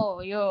Oo,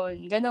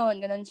 yun.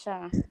 Ganon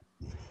siya.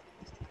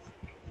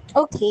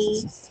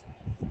 Okay.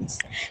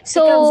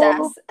 So,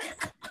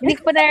 hindi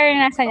ko pa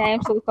naranasan niya.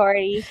 I'm so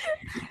sorry.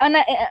 On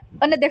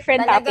a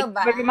different topic.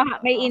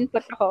 May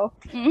input ako.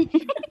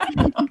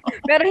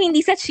 Pero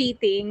hindi sa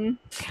cheating.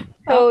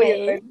 So,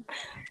 yun.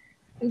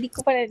 Hindi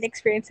ko pa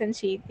na-experience ng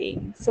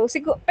cheating. So,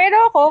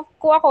 pero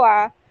kung ako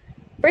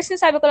first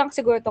sabi ko lang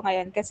siguro ito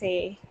ngayon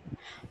kasi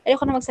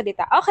ayoko na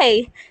magsalita.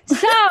 Okay.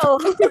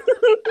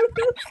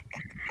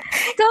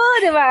 So,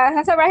 di ba?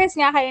 Nasa process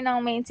nga kayo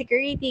ng may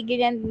insecurity,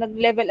 ganyan,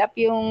 nag-level up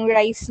yung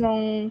rise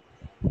nung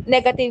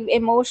negative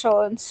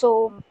emotions.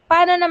 So,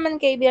 paano naman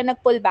kayo bilang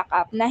nag-pull back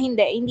up na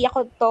hindi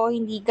ako to,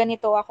 hindi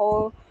ganito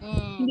ako,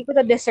 hindi ko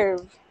to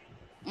deserve.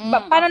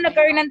 Paano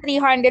nagkaroon ng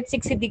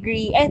 360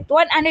 degree, 180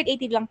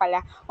 lang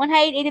pala,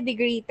 180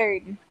 degree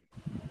turn,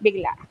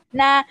 bigla,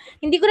 na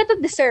hindi ko na to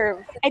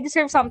deserve, I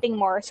deserve something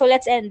more, so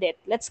let's end it,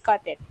 let's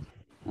cut it.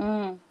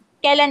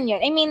 Kailan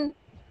yun? I mean,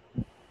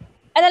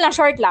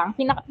 short lang,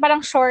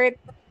 parang short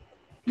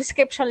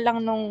description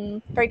lang nung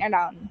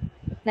turnaround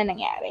na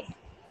nangyari.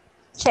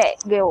 Che,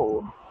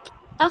 go.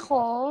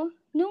 Ako,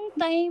 nung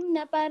time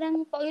na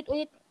parang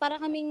paulit-ulit, para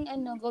kaming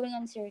going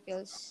on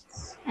circles.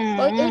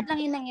 Paulit-ulit lang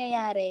yung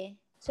nangyayari.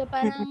 So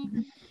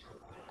parang,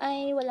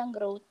 ay walang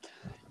growth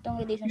itong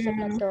relationship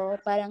na to.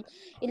 Parang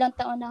ilang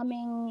taon na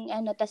kaming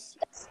tas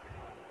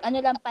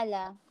lang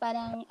pala,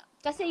 parang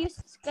kasi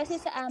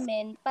sa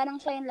amin,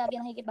 parang siya yung lagi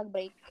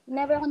nakikipag-break.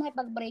 Never ako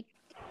nakipag-break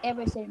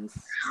ever since.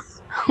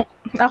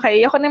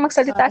 Okay, ako na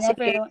magsalita.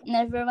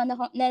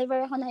 Never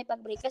ako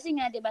nakipag-break. Kasi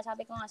nga, di ba,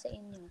 sabi ko nga sa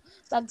inyo,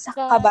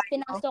 pagka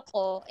pinasok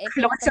ko,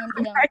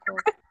 pinapanindigan ko.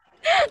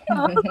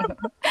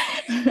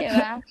 Di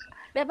ba?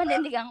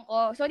 Pinapanindigan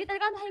ko. So, di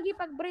talaga ako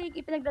nakikipag-break.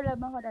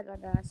 Ipinaglalaban ko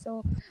talaga.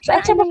 So,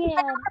 parang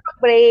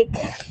break.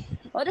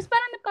 Tapos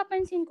parang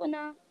napapansin ko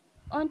na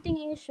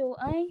onting issue,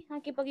 ay,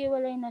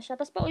 nakikipag-iwalay na siya.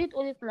 Tapos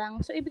paulit-ulit lang.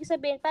 So, ibig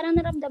sabihin, parang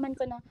naramdaman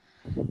ko na,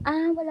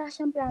 wala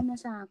siyang plano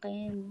sa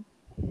akin.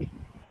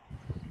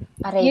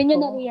 Yun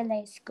yung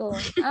na-realize ko.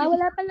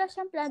 Wala pala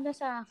siyang plano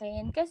sa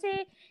akin.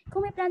 Kasi,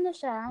 kung may plano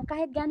siya,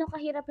 kahit gano'ng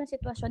kahirap ng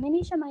sitwasyon,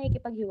 hindi siya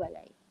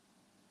makikipaghiwalay.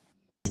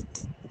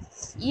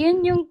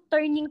 Yun yung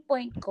turning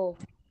point ko.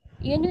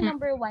 Yun yung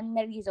number 1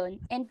 na reason.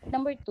 And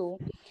number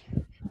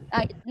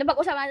 2,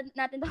 napag-usapan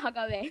natin ito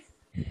kagabi,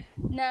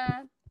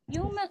 na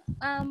yung,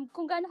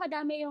 kung gano'ng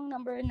kadami yung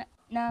number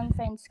ng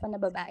friends ko na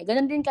babae,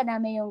 gano'n din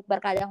kadami yung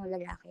barkada kong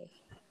lalaki.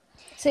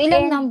 So,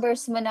 ilang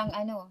numbers mo ng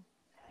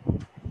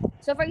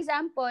So, for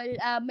example,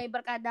 may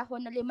barkada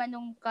ko na 5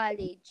 nung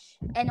college,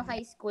 nung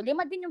high school.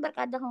 5 din yung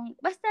barkada kong,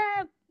 basta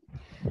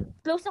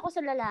close ako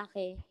sa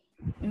lalaki.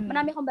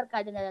 Marami akong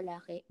barkada na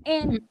lalaki.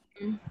 And,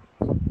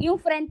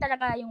 yung friend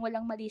talaga, yung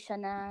walang mali siya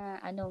na,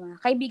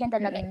 kaibigan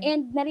talaga.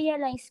 And,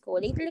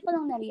 lately ko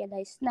lang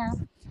na-realize na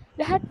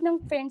lahat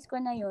ng friends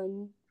ko na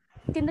yun,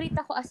 tinreat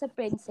ako as a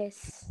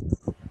princess.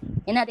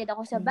 Inatid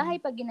ako sa bahay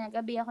pag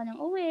ginagabi ako ng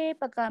uwi,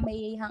 pagka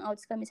may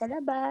hangouts kami sa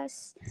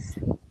labas.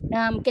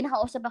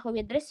 Kinakausap ako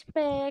with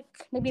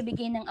respect,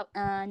 nagbibigay ng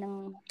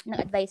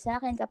advice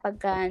sa akin kapag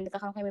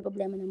nagkakaroon kami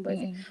problema ng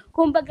boyfriend.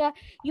 Kumbaga,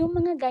 yung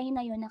mga guy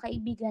na yun na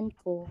kaibigan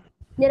ko,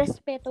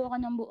 nirespeto ako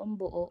ng buong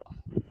buo.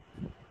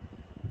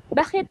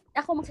 Bakit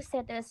ako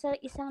magsasettle sa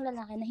isang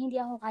lalaki na hindi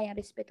ako kayang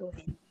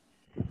respetuhin?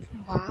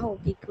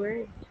 Wow, big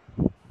word.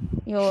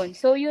 Yun.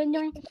 So, yun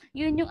yung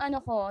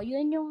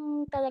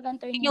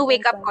talagang turning point. Yung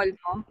wake up call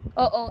mo?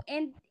 Oo.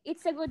 And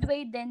it's a good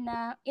way din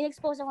na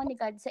in-expose ako ni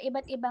God sa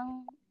iba't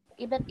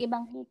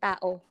ibang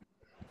tao.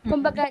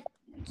 Kumbaga,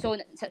 so,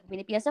 sa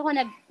Pilipinas ako,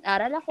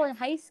 nag-aral ako,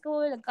 high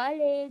school,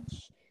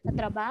 nag-college,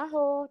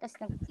 nagtrabaho, tapos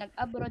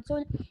nag-abroad.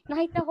 So,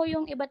 nakita ko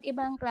yung iba't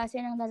ibang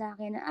klase ng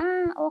lalaki na,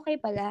 okay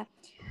pala,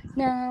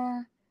 na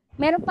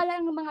meron pala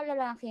ng mga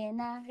lalaki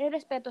na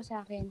re-respeto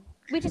sa akin.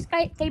 Which is,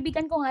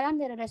 kaibigan ko nga lang,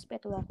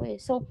 nire-respeto ako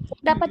eh. So,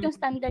 dapat yung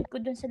standard ko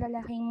dun sa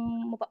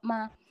lalaking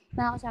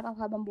makakasama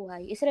ko habang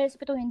buhay, is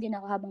respetuhin din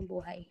ako habang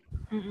buhay.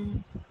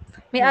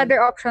 May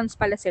other options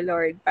pala si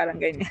Lord, parang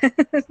ganyan.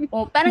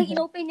 Parang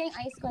in-open niya yung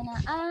eyes ko na,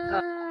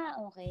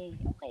 okay.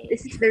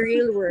 This is the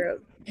real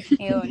world.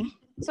 Yun.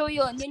 So,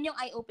 yun yung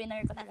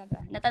eye-opener ko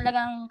talaga. Na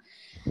talagang,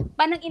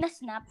 parang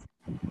ina-snap.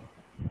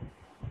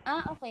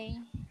 Okay.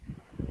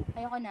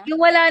 Ayoko na. Yung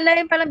wala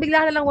na, yung parang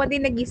bigla na lang one day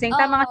nagising.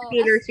 Tama nga si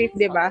Taylor Swift,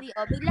 di ba?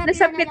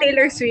 Nasab ni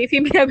Taylor Swift,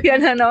 yung binabihan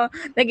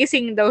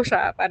nagising daw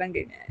siya, parang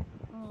ganyan.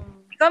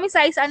 Ikaw, Miss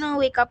Ice, anong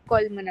wake-up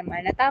call mo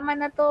naman? Na tama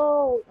na to,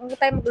 huwag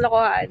tayo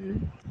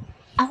maglokohan.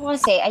 Ako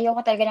kasi,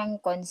 ayoko talaga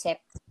ng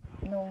concept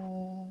nung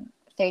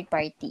third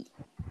party.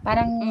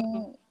 Parang,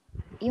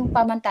 yung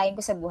pamantayan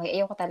ko sa buhay,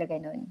 ayoko talaga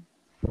nun.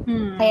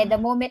 Kaya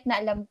the moment na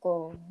alam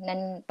ko,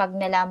 pag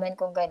nalaman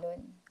kong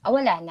ganun,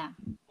 wala na.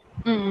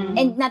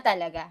 End na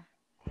talaga.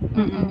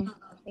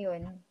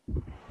 Yun.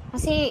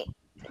 Kasi,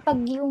 pag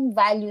yung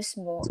values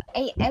mo,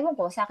 ewan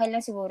ko, sa akin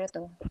lang siguro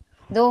to.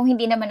 Though,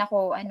 hindi naman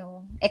ako,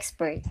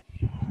 expert.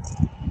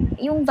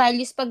 Yung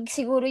values, pag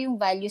siguro yung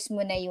values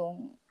mo na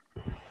yung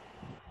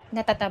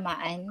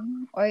natatamaan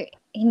or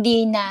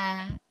hindi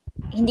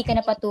ka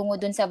na patungo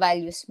dun sa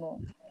values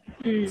mo.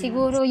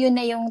 Siguro yun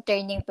na yung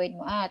turning point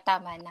mo.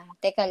 Tama na.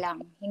 Teka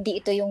lang.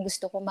 Hindi ito yung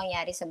gusto kong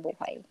mangyari sa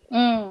buhay.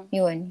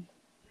 Yun.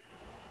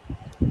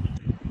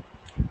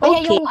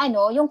 Kaya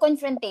yung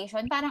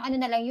confrontation, parang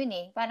na lang yun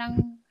eh. Parang,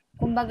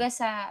 kumbaga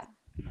sa,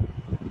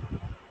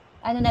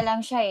 na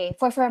lang siya eh.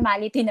 For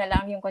formality na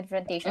lang yung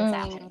confrontation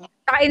sa akin.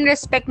 Saka in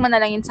respect mo na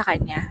lang yun sa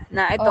kanya.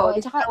 Na ito,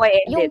 this is how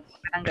I ended.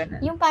 Parang ganun.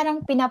 Yung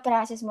parang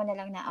pinaprocess mo na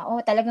lang na,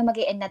 talagang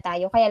mag-i-end na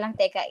tayo. Kaya lang,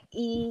 teka,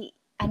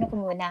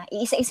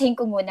 iisa-isahin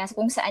ko muna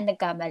kung saan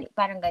nagkamali.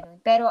 Parang ganun.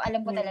 Pero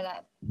alam ko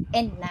talaga,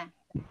 end na.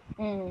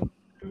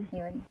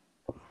 Yun.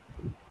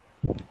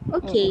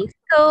 Okay.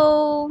 So,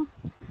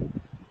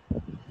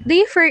 do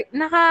you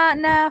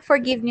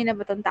na-forgive niyo na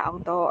ba tong taong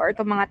to? Or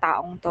tong mga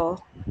taong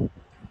to?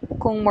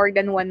 Kung more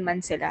than 1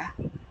 month sila?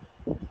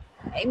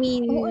 I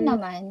mean, oo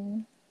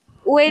naman.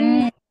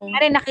 When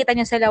nakita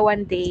niyo sila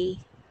one day,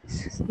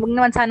 huwag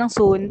naman sanang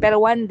soon, pero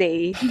one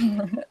day,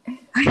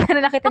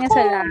 nakita niyo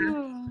sila.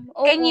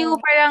 Can you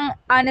parang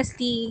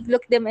honestly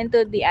look them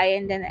into the eye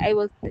and then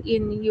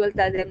you will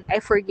tell them, I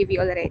forgive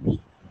you already.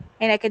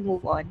 And I can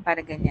move on.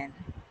 Para ganyan.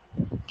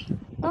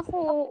 Ako,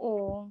 oo.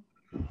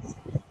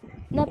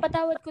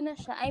 Napatawad ko na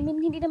siya. I mean,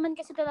 hindi naman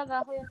kasi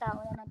talaga ako yung tao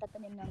na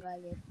natatanim ng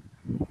galit.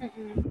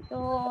 So,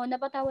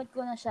 napatawad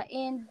ko na siya.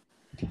 And,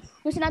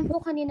 yung sinabi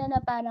ko kanina na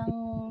parang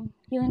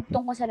yung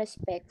tungkol sa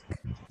respect.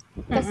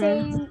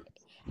 Kasi,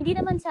 hindi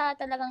naman sa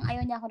talagang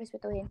ayaw niya ako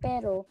respetuhin.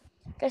 Pero,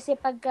 kasi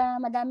pagka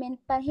madami,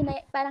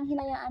 parang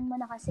hinayaan mo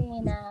na kasi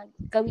na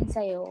gawin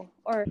sa'yo.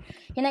 Or,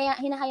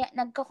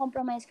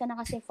 nagko-compromise ka na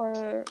kasi for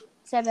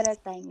several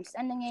times.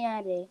 Ang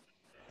nangyayari,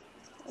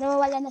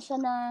 nawawala na siya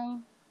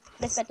ng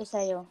respeto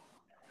sa'yo.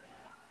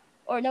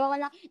 Or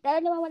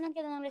dahil nawawalan ka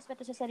na ng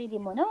respeto sa sarili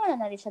mo, nawawalan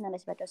na rin siya ng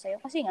respeto sa'yo.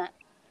 Kasi nga,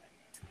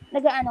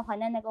 nag-aano ka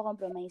na,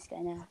 nagko-compromise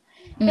ka na.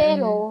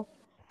 Pero,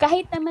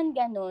 kahit naman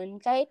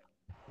ganun, kahit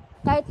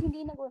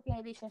hindi nag-work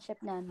yung relationship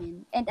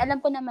namin, and alam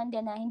ko naman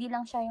din na hindi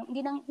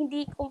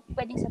ko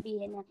pwedeng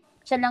sabihin na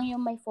siya lang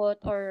yung may fault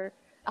or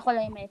ako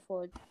lang yung may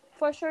fault.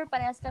 For sure,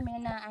 parehas kami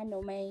na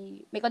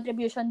may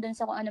contribution dun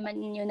sa kung ano man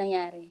yung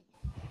nangyari.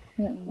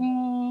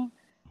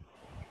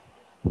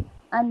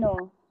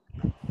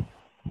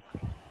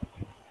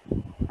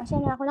 Asya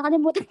na ako,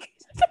 nakalimutan.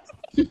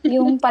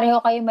 Yung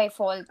pareho kayo may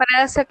fault.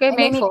 Parehas kayo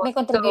may fault. May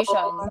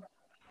contribution. So,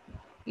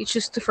 you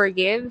choose to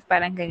forgive?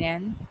 Parang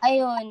ganyan?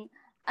 Ayun.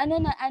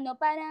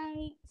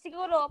 Parang,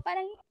 siguro,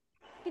 parang,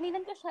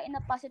 tininan ko siya in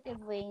a positive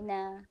way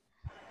na,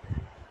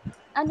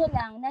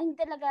 na hindi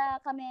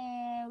talaga kami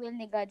will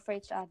ni God for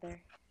each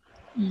other.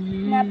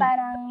 Na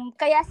parang,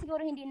 kaya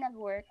siguro hindi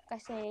nag-work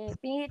kasi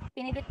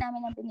pinilit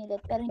namin ng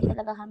pinilit pero hindi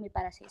talaga kami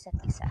para sa isa't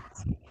isa.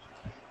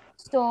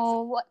 So,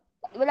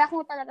 wala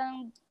akong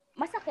talagang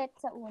masakit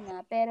sa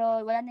una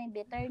pero wala na yung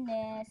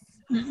bitterness.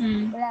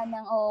 Wala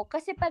nang,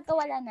 kasi pagka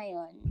wala na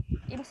yon,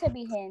 ibig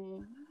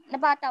sabihin,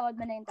 napatawad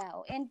mo na yung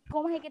tao. And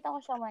kung makikita ko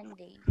siya one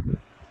day,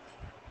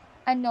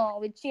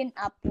 with chin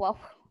up, wow.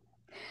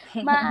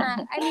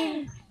 I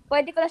mean,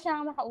 pwede ko na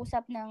siyang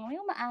makausap ng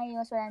yung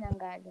maayos, wala nang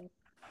galit.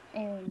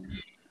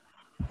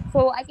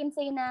 So, I can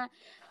say na,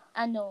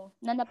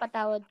 na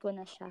napatawad ko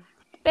na siya.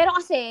 Pero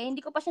kasi,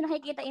 hindi ko pa siya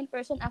nakikita in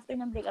person after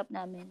ng breakup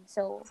namin.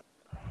 So,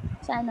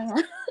 sana nga.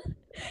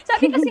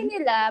 Sabi kasi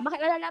nila,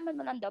 malalaman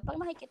mo lang daw pag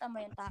makikita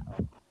mo yung tao.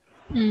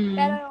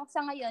 Pero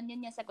sa ngayon,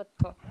 yun yung sagot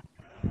ko.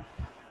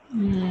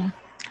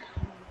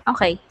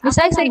 Okay.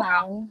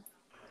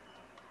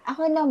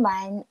 Ako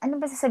naman, ano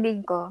ba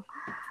sasabihin ko?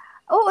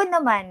 Oo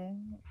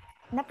naman,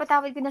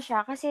 napatawad ko na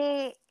siya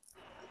kasi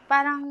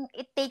parang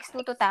it takes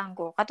two to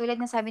tango. Katulad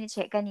na sabi ni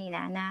Che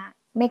kanina na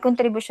may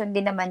contribution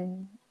din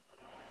naman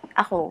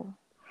ako.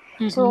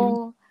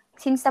 So,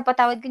 since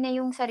napatawad ko na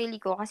yung sarili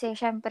ko, kasi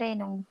syempre,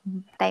 nung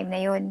time na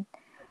yun,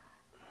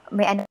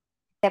 may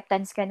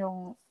acceptance ka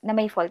na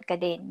may fault ka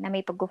din, na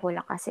may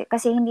pagkukulang kasi.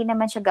 Kasi hindi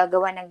naman siya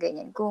gagawa ng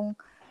ganyan kung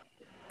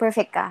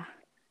perfect ka.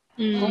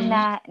 Kung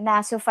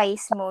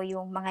na-suffice mo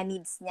yung mga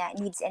needs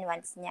and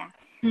wants niya.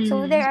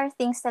 So, there are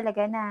things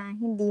talaga na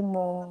hindi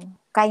mo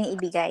kayang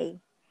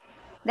ibigay.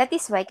 That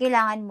is why,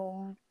 kailangan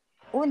mong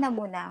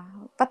una-muna,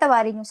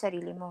 patawarin yung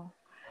sarili mo.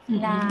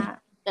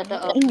 Na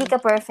hindi ka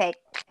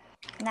perfect.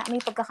 Na may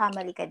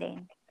pagkakamali ka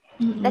din.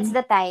 That's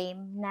the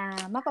time na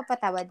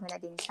mapapatawad mo na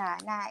din siya.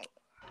 Na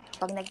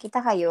pag nagkita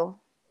kayo,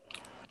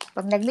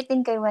 pag nag-meet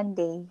din kayo one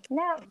day,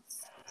 na,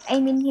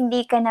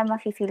 hindi ka na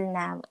mafe-feel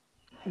na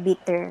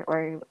bitter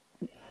or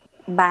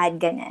bad,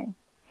 ganan.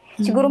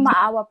 Siguro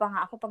maawa pa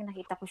nga ako pag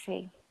nakita ko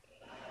siya eh.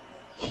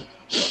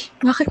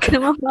 Bakit ka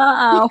naman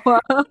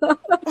maawa?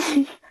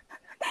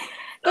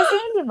 Kasi,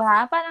 di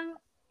ba, parang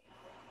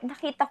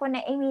nakita ko na,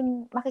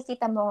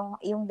 makikita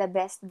mo yung the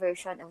best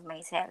version of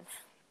myself.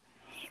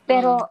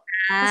 Pero,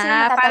 kasi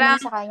natatanong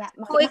sa kanya,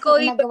 kung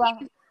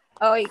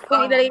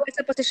ilalagay ka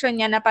sa posisyon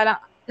niya na parang,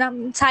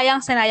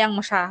 sayang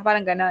mo siya,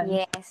 parang ganon.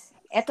 Yes.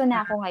 Eto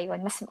na ako ngayon.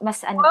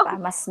 Mas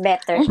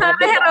better siya.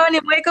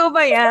 Geronimo, ikaw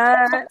ba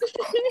yan?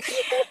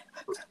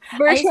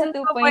 Version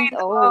 2.0.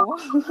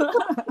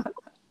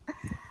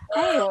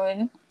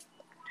 Ayun.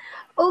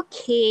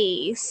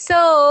 Okay. So,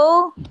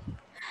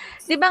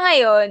 di ba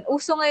ngayon,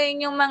 uso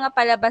ngayon yung mga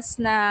palabas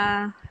na,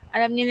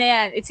 alam niyo na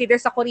yan, it's either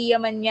sa Korea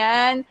man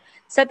yan,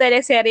 sa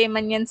teleserye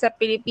man yan sa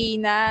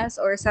Pilipinas,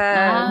 or sa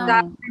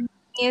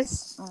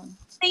Japanese.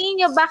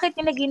 Tingin nyo, bakit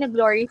nila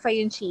gina-glorify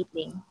yung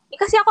cheating?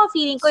 Kasi ako,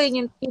 feeling ko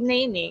yun na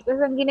yun eh.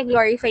 Kasi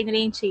gina-glorify nila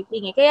yung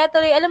cheating eh. Kaya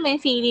tuloy, alam mo yung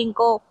feeling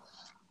ko,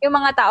 yung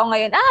mga tao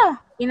ngayon,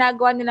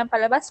 ginagawa nilang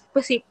palabas,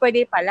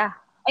 pwede pala.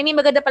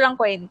 Maganda palang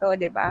kwento,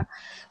 di ba?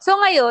 So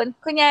ngayon,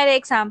 kunyari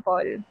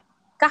example,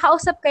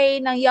 kakausap kayo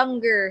ng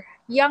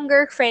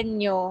younger friend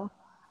nyo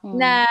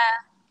na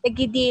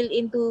nag-deal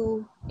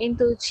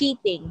into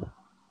cheating.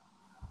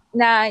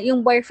 Na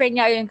yung boyfriend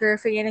niya o yung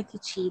girlfriend niya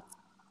nag-cheat.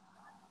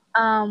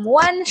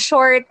 One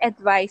short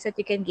advice that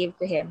you can give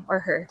to him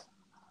or her.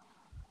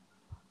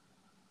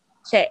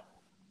 Che.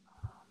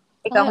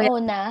 Ikaw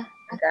una.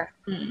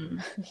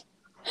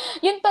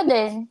 Yun pa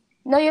din.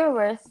 Know your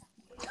worth.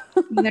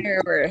 Know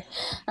your worth.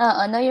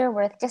 Know your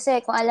worth.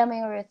 Kasi kung alam mo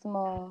yung worth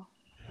mo,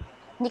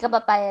 hindi ka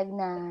papayag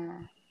na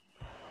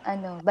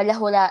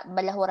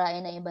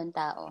balahurain ng ibang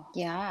tao.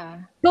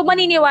 Yeah. So,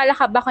 maniniwala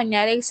ka ba,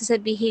 kunyari,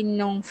 sasabihin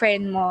nung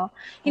friend mo,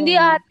 hindi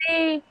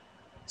ate,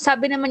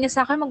 sabi naman niya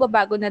sa akin,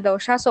 magbabago na daw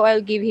siya, so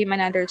I'll give him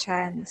another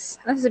chance.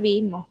 Ano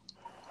sasabihin mo?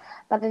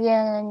 Pag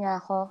gano'n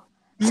niya ako,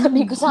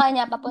 sabi ko sa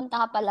kanya,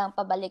 papunta ka pa lang,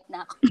 pabalik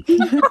na ako.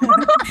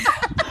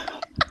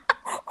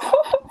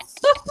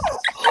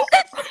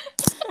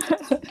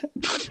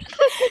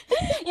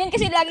 Yan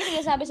kasi lagi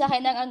sinasabi sa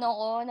akin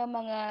ng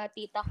mga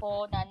tita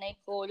ko, nanay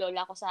ko,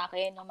 lola ko sa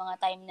akin, ng mga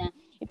time na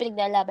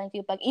ipinaglalaban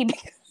ko yung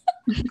pag-ibig.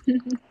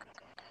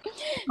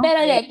 Pero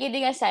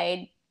kidding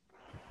aside,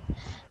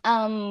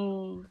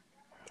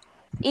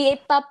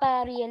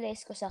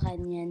 ipapa-realize ko sa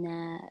kanya na,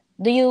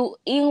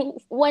 yung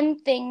one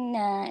thing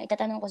na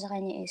itatanong ko sa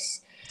kanya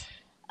is,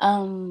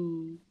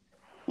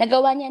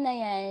 nagawa niya na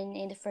yan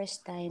in the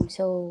first time.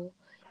 So,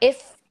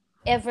 if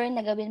ever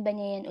nagawin ba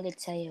niya yan ulit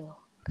sa'yo,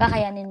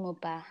 kakayanin mo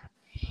pa.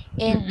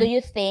 And do you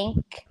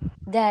think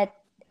that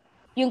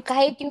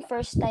kahit yung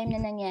first time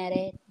na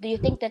nangyari, do you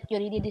think that you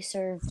really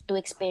deserve to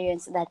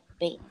experience that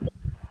pain?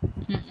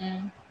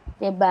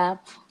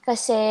 Diba?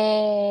 Kasi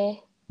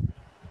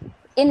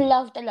in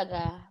love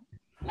talaga,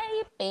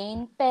 may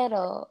pain,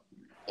 pero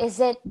is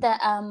it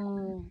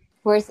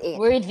worth it?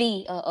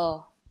 Worthy?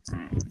 Oo.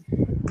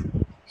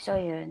 So,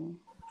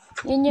 yun.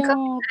 Yun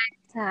yung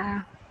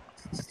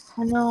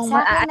Sa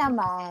akin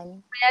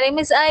naman. Kunyari,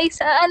 Miss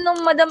Aiza,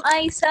 Madam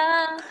Aiza?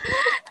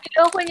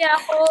 Niloko niya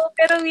ako,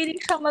 pero willing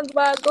siya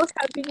magbago,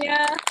 sabi niya.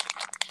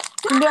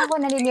 Hindi ako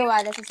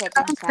naniniwala sa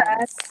second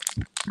chance.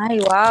 Ay,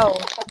 wow.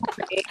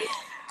 Okay.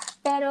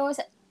 Pero,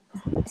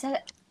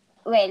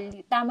 well,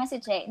 tama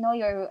si Che, know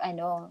your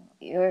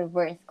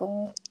worth.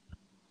 Kung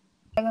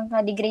talagang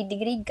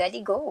ka-degrade ka,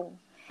 di go.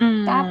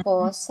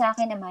 Tapos, sa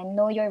akin naman,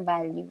 know your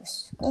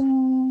values. Kung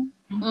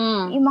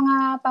yung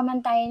mga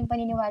pamantayan,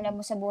 paniniwala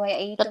mo sa buhay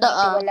ay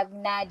tumitiwalag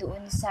na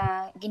doon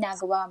sa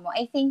ginagawa mo,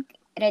 I think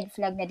red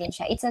flag na din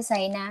siya. It's a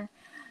sign na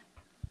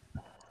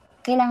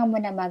kailangan mo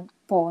na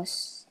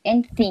mag-pause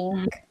and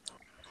think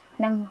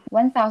ng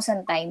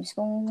 1,000 times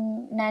kung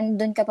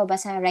nandun ka pa ba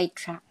sa right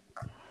track.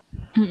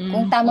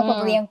 Kung tama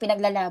pa ba yung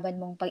pinaglalaban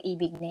mong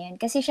pag-ibig na yan.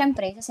 Kasi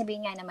syempre,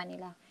 sasabihin nga naman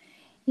nila,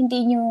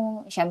 hindi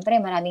nyo,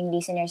 syempre, maraming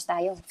listeners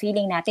tayo.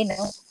 Feeling natin,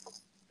 no?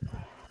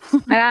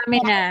 Marami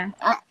na.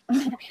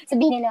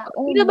 Sabihin nila,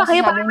 hindi ba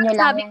kayo parang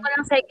sabi ko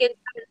lang second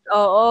chance?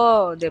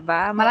 Oo,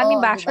 diba? Maraming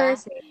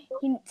bashers.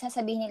 Diba?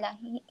 Sasabihin nila,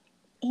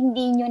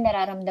 hindi nyo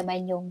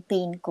nararamdaman yung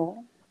pain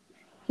ko.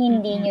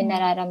 Hindi nyo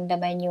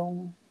nararamdaman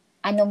yung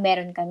anong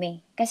meron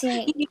kami.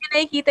 Kasi, hindi ka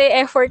nakikita yung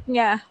effort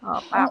niya.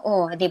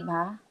 Oo,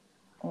 diba?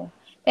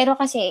 Pero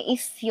kasi,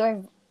 if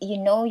you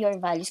know your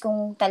values,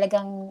 kung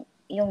talagang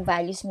yung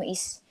values mo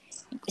is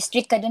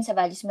strict ka dun sa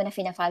values mo na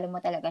fina-follow mo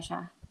talaga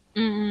siya.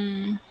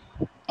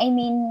 I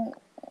mean,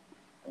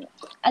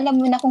 alam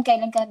mo na kung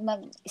kailan ka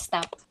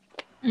mag-stop.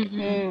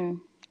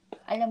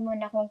 Alam mo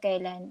na kung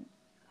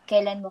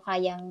kailan mo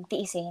kayang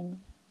tiisin.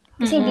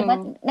 Kasi di ba,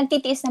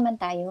 nagtitiis naman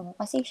tayo.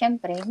 Kasi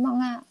syempre,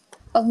 mga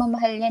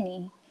pagmamahal yan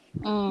eh.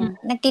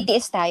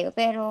 Nagtitiis tayo,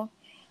 pero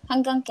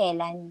hanggang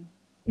kailan?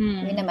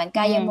 Yun naman,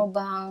 kaya mo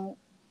bang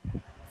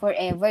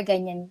forever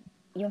ganyan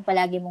yung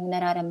palagi mong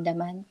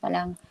nararamdaman?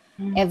 Palang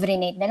every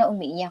night na lang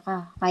umiiyak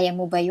ka. Kaya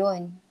mo ba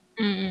yun?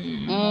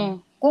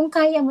 Kung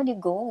kaya mo, di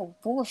go.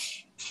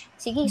 Push.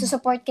 Sige,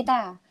 susupport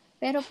kita.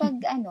 Pero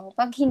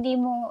pag hindi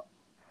mo,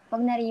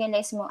 pag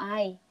na-realize mo,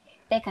 ay,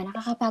 teka,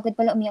 nakakapagod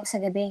pala umiyak sa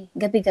gabi.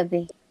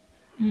 Gabi-gabi.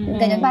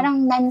 Ganun, parang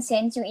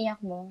nonsense yung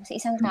iyak mo sa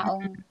isang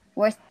taong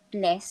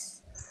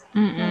worthless.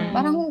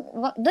 Parang,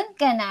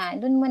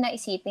 doon mo na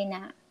isipin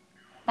na,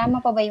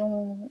 tama pa ba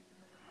yung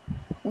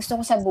gusto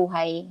ko sa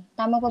buhay?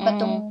 Tama pa ba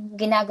itong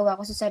ginagawa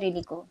ko sa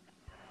sarili ko?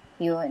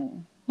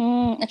 Yun.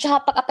 At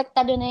saka pag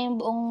apektado na yung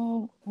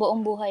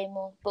buong buhay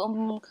mo,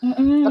 buong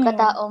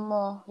pagkatao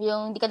mo,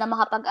 yung hindi ka na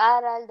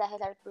makapag-aral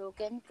dahil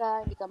heartbroken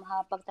ka, hindi ka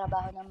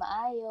makapagtrabaho ng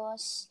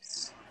maayos.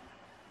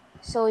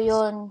 So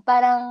yun,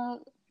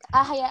 parang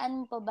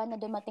ahayaan mo pa ba na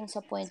dumating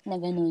sa point na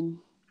ganun?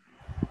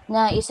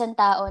 Na isang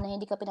tao na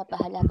hindi ka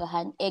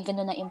pinapahalagahan,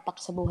 ganun ang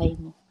impact sa buhay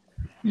mo.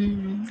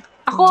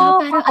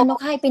 Ako,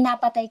 parang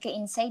pinapatay ka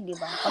inside, di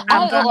ba?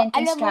 Pag ganyan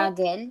kang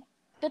struggle.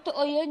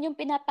 Totoo yun, yung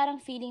parang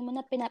feeling mo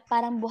na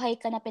parang buhay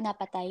ka na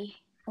pinapatay.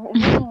 Oo.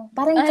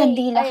 Parang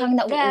kandila kang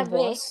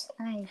nauubos.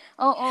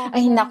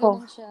 Ay,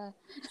 nako.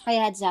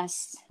 Kaya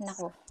just,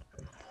 nako.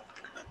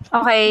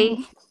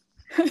 Okay.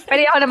 Pero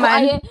ako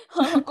naman,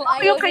 kung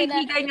yung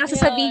kaibigan niyo,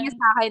 sasabihin niyo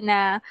sa akin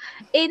na,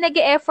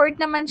 nag-e-effort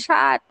naman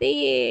siya ate.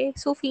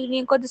 So,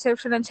 feeling ko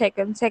deserve siya ng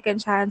second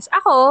chance.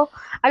 Ako,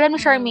 alam mo,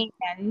 Charmaine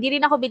yan, hindi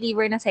rin ako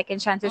believer na second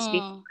chances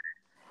before.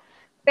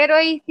 Pero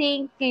I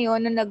think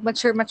ngayon, na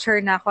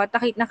nag-mature na ako at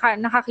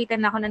nakakita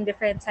na ako ng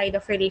different side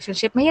of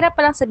relationship, mahirap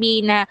palang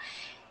sabihin na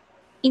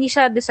hindi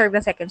siya deserve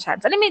ng second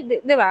chance. Alam mo,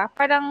 di ba?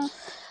 Parang,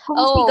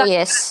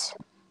 yes.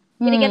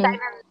 Binigyan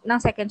tayo ng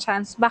second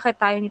chance. Bakit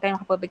hindi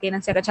tayo makapabigay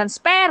ng second chance?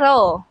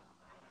 Pero,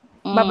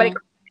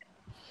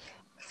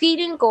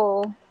 feeling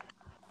ko,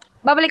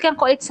 babalikan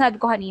ko, it's sabi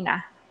ko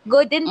kanina,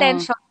 good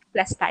intention,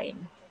 plus time.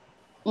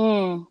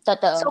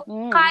 Totoo. So,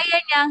 kaya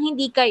niyang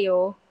hindi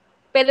kayo,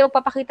 pero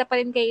papakita pa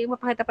rin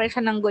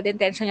siya ng good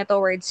intention niya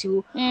towards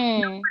you.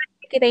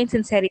 Kita yung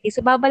sincerity. So,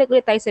 babalik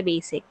ulit tayo sa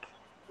basic.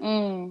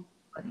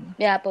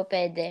 Yeah po,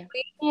 pwede.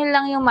 Yun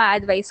lang yung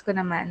ma-advise ko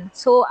naman.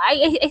 So,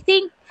 I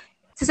think,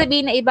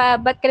 sasabihin na iba,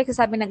 ba't ka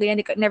nagsasabi na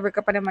ganyan, never ka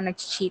pa naman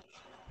nag-cheat?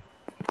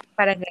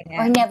 Parang ganyan.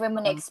 Or never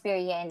mo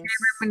na-experience.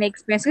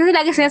 Kasi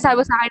lagi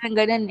sinasabi sa akin ng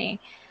ganun eh.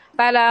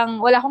 Parang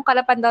wala akong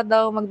kalapan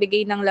daw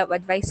magbigay ng love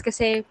advice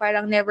kasi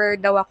parang never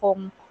daw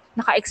akong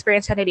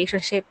naka-experience sa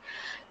relationship.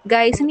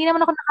 Guys, hindi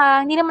naman ako,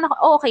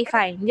 okay,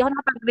 fine. Hindi ako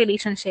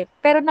nakapag-relationship.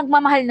 Pero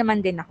nagmamahal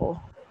naman din ako.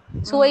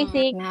 So, I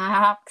think,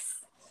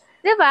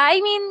 diba? I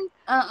mean,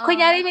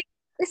 kunyari,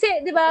 kasi,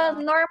 diba,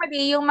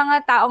 normally, yung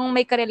mga taong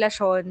may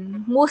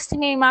karelasyon, mostly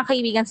may mga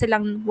kaibigan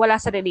silang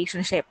wala sa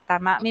relationship.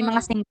 Tama? May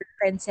mga single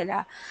friends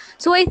sila.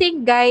 So, I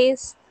think,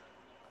 guys,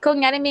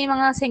 kunyari may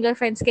mga single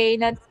friends kayo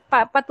na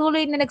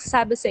patuloy na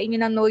nagsasabi sa inyo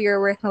ng know your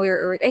worth.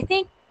 I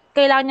think,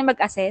 kailangan nyo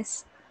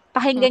mag-assess.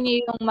 Pakinggan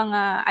nyo yung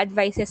mga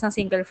advices ng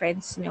single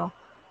friends nyo.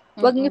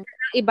 Huwag nyo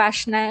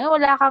i-bash na,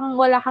 wala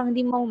kang,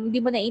 hindi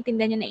mo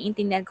naiintindihan yung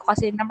naiintindihan ko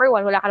kasi number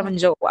one, wala ka naman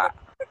jowa.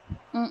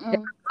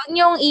 Huwag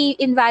nyo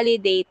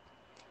i-invalidate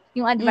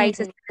yung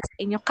advices nila sa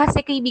inyo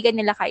kasi kaibigan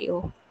nila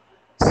kayo.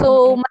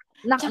 So,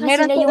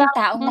 meron sila yung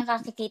taong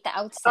nakakikita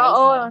outside.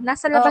 Oo,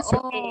 nasa labas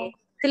sila.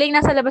 Sila yung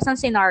nasa labas ng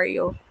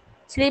scenario.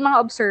 Sila yung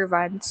mga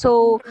observant.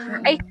 So,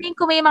 I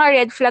think kung may mga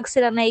red flags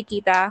sila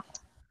nakikita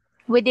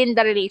within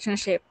the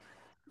relationship,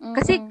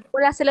 kasi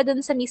wala sila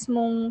dun sa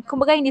mismong,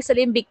 kumbaga hindi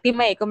sila yung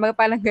biktima eh, kumbaga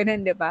parang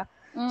ganun, di ba?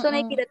 So,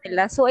 nakikita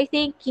nila. So, I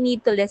think you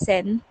need to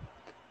listen.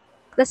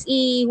 Tapos,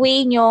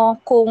 i-weigh nyo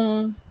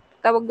kung,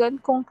 tawag doon,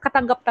 kung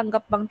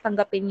katanggap-tanggap bang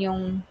tanggapin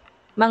yung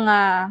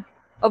mga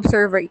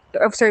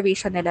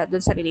observation nila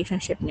dun sa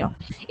relationship nyo.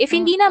 If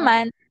hindi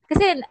naman,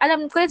 kasi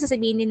alam ko rin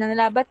sasabihin din na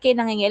nila, ba't kayo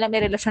nangingialam,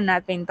 may relasyon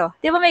natin to.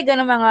 Di ba may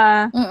gano'ng mga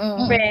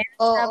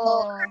friends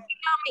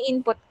na may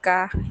input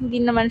ka, hindi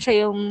mo naman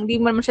siya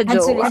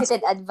jowa.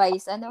 Unsolicited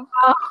advice, ano?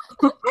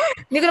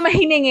 Hindi ko naman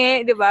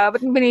hiningi, di ba?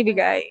 Ba't mo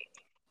binibigay?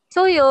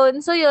 So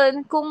yun,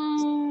 kung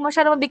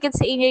masyado mabigit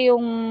sa inyo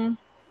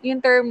yung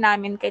term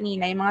namin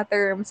kanina, yung mga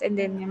terms and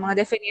then yung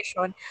mga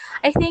definition,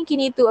 I think you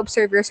need to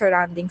observe your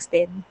surroundings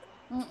din.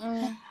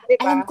 Diba?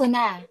 Alam ko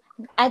na.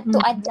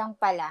 To add lang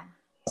pala,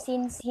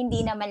 since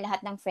hindi naman lahat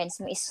ng friends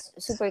mo is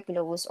super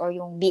close or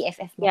yung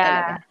BFF mo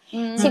talaga,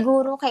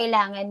 siguro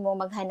kailangan mo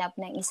maghanap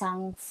ng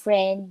isang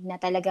friend na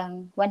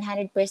talagang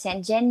 100%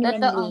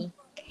 genuinely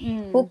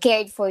who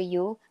cared for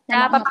you,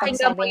 na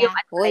makakapagsabi na,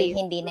 uy,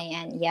 hindi na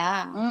yan.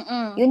 Yeah.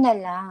 Yun na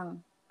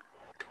lang.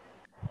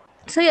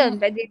 So,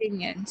 yun. Pwede din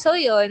yun. So,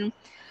 yun.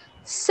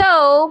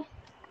 So,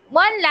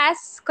 one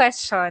last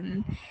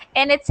question.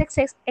 And it's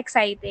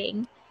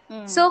exciting.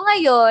 So,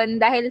 ngayon,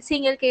 dahil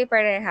single kayo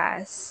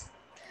parehas,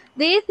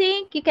 do you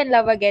think you can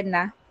love again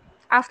na?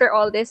 After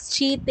all this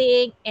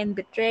cheating and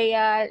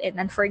betrayal and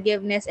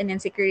unforgiveness and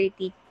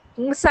insecurity.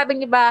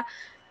 Sabi niyo ba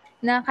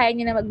na kaya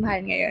niyo na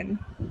magmahal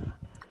ngayon?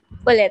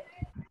 Ulit.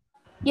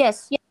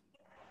 Yes.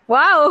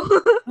 Wow!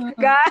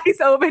 Guys,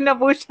 open na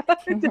po siya.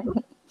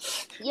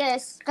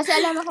 Yes. Kasi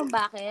alam mo kung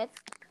bakit?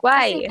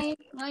 Why? Kasi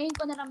ngayon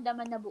ko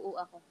naramdaman na buo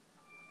ako.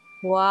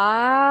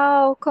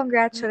 Wow!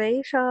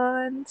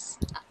 Congratulations!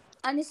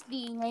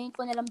 Honestly, ngayon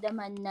ko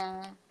naramdaman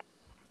na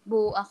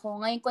buo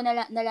ako. Ngayon ko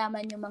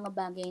nalaman yung mga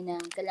bagay na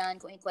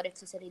kailangan kong i-correct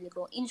sa sarili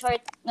ko. In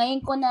short,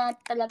 ngayon ko na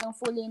talagang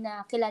fully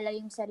na kilala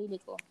yung sarili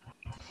ko.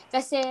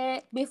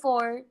 Kasi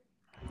before,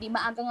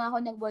 maaga nga ako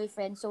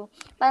nag-boyfriend. So,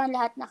 parang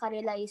lahat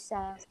nakarealize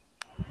sa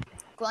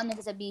kung ano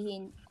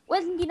sasabihin.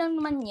 Well, hindi lang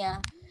naman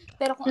niya.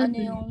 Pero kung ano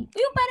yung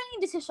parang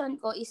yung decision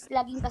ko is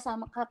laging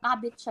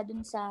kakabit siya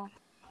dun sa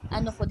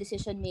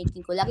decision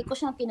making ko. Lagi ko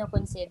siyang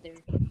kino-consider.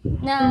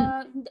 Na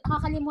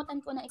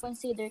kakalimutan ko na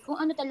i-consider kung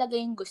ano talaga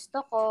yung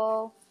gusto ko,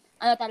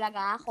 ano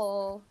talaga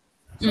ako.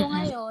 So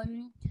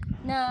ngayon,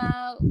 na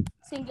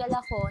single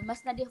ako,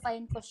 mas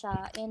na-define ko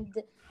siya and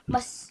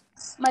mas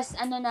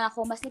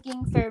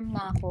naging firm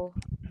na ako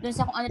dun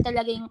sa kung ano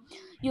talaga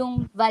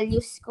yung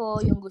values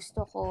ko, yung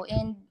gusto ko,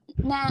 and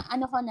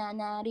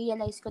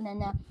na-realize ko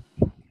na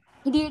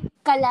hindi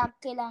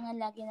kailangan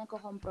lagi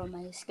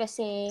nagko-compromise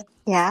kasi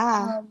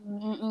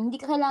hindi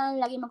ka kailangan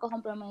lagi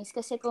magko-compromise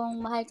kasi kung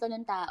mahal ka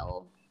ng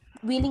tao,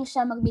 willing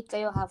siya mag-meet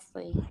kayo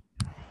halfway.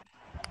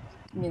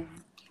 Yun.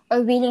 Or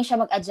willing siya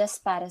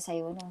mag-adjust para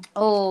sa'yo, no?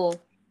 Oo.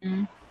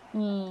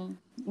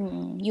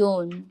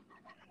 Yun.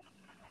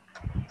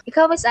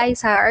 Ikaw, Miss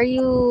Aiza, are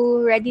you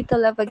ready to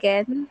love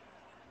again?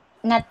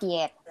 Not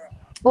yet.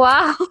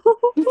 Wow!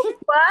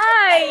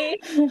 Why?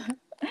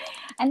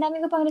 Ang dami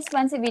ko pang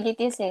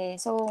responsibilities eh.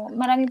 So,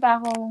 marami pa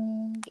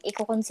akong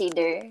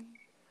i-consider.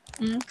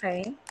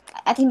 Okay.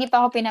 At hindi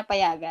pa ako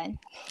pinapayagan.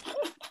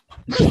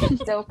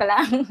 Joke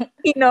lang.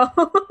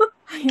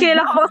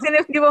 Kilala ko kasi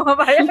hindi mo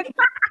mapayag.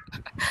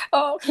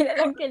 Oo,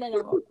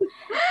 kilala mo.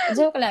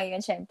 Joke lang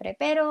yun, syempre.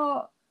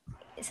 Pero,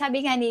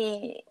 sabi nga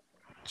ni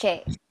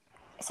Che,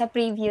 sa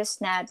previous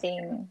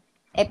nating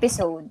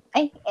episode,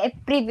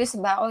 previous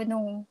ba o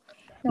nung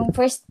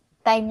first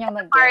time niyang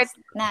mag-guest.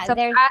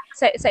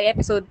 Sa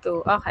episode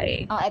 2.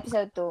 Okay.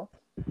 Episode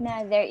 2.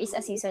 Na there is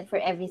a season for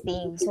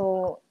everything.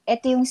 So,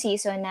 ito yung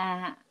season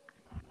na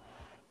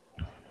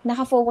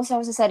nakafocus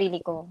ako sa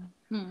sarili ko.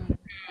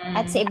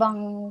 At sa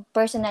ibang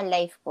personal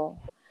life ko.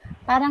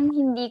 Parang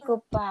hindi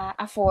ko pa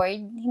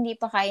afford, hindi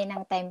pa kaya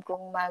ng time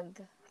kong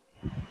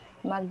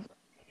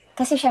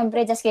kasi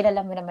syempre, just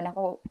kilala mo naman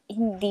ako,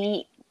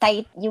 hindi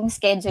tight yung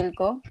schedule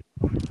ko.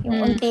 Yung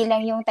unti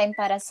lang yung time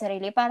para sa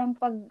sarili. Parang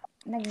pag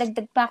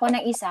nagdagdag pa ako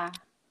ng isa,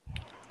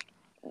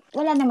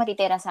 wala na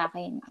matitira sa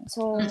akin.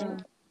 So,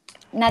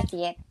 not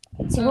yet.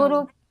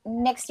 Siguro,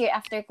 next year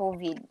after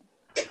COVID.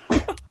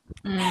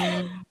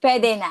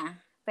 Pwede na.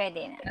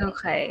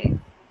 Okay.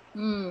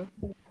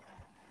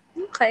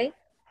 Okay.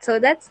 So,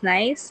 that's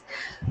nice.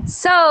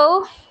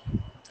 So,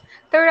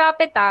 to wrap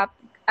it up,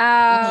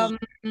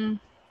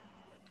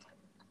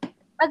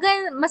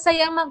 again,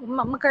 masayang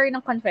magkaroon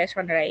ng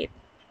confession, right?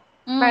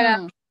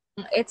 Parang,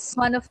 it's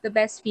one of the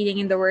best feeling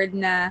in the world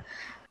na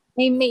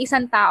may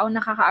isang tao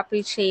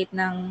nakaka-appreciate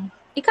ng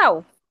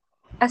ikaw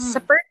as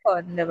a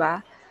person, di ba?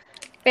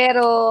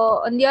 Pero,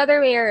 on the other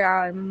way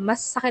around,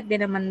 mas sakit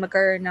din naman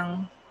magkaroon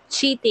ng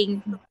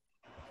cheating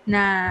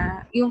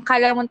na yung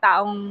kala mong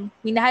taong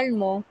minahal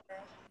mo,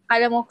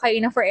 kala mo kayo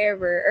na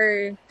forever, or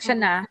siya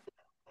na,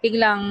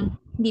 biglang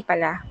hindi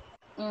pala.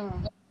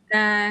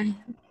 Na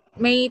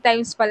may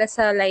times pala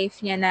sa life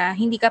niya na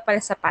hindi ka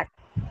pala sapat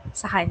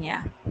sa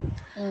kanya.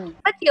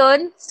 But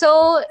yun,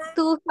 so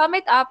to sum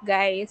it up,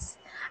 guys,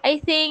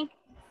 I think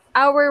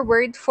our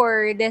word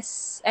for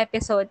this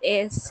episode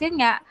is,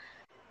 yun nga,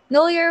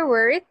 know your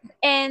worth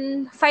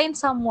and find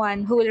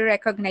someone who will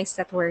recognize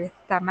that worth.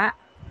 Tama?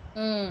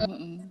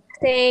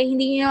 Kasi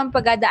hindi nyo naman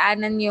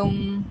pagdadaanan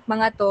yung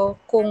mga to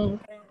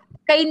kung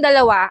kayong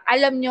dalawa,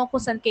 alam nyo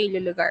kung saan kayo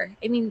lulugar.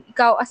 I mean,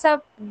 ikaw as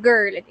a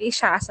girl at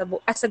siya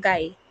as a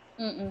guy.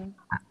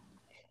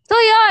 So,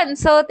 yun.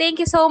 So, thank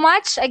you so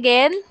much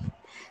again.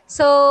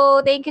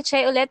 So, thank you,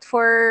 Che, ulit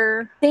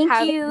for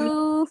having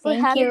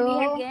me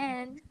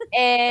again.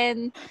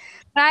 And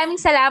maraming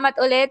salamat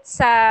ulit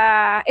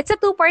sa... It's a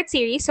 2-part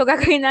series. So,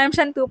 gagawin namin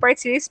siyang 2-part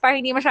series para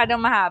hindi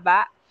masyadong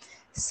mahaba.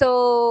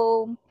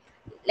 So,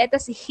 let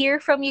us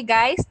hear from you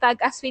guys. Tag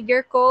us with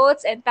your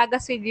quotes and tag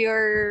us with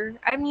your...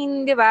 I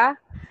mean, di ba?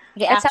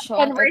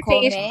 Reaction or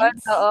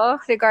comments.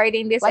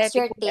 Regarding this episode. What's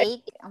your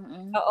take?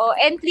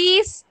 And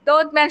please,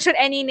 don't mention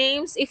any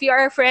names if you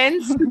are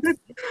friends.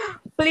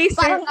 Please.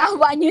 Parang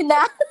awa nyo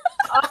na.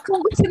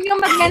 Kung gusto nyo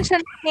mag-mention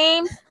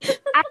names,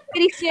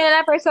 asterisk nyo na,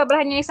 pero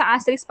sobrahan nyo isang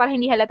asterisk para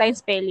hindi halata yung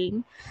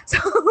spelling.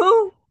 So,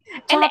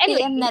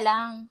 PM na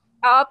lang.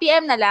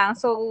 PM na lang.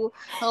 So,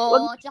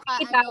 tsaka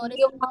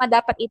yung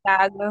mga dapat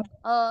itag.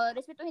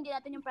 Respeto hindi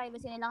natin yung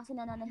privacy nila kasi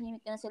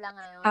nananahimik na sila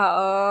ngayon.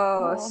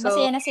 So,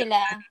 masaya na sila.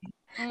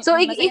 So,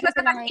 if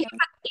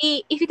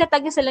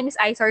itatag nyo sila Miss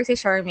Ice or si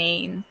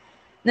Charmaine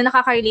na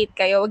nakaka-relate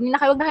kayo, wag na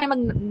kayo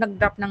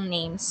mag-drop ng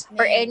names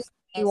for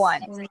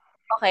anyone.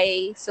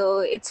 Okay?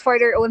 So, it's for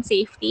their own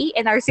safety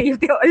and our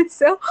safety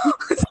also.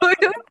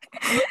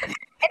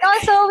 And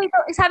also,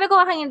 sabi ko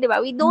kanina, di ba,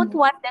 we don't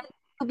want them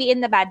to be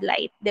in the bad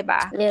light, di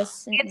ba?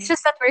 Yes. It's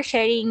just that we're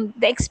sharing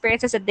the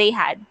experiences that they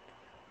had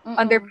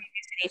on their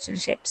previous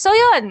relationship. So,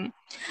 yun.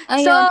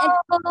 So,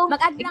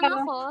 mag-add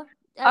lang ako.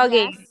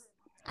 Okay.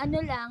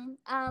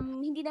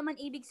 Hindi naman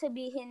ibig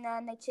sabihin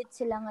na nag-cheat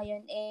sila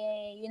ngayon,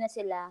 yun na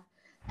sila.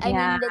 I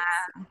mean,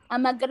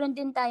 magkaroon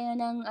din tayo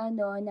ng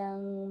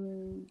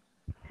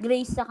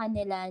grace sa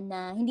kanila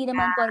na hindi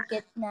naman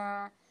porket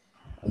na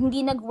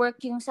hindi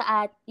nag-work yung sa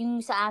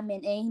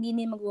amin, hindi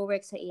din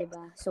mag-work sa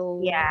iba. So,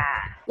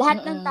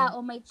 lahat ng tao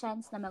may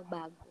chance na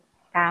magbago.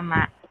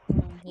 Tama.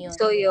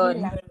 So,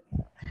 yun.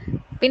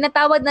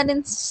 Pinatawad na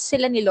rin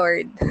sila ni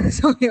Lord.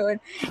 So,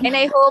 yun. And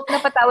I hope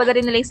napatawad na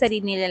rin nila yung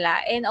sarili nila.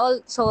 And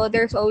also,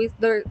 there's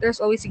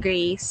always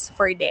grace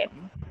for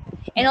them.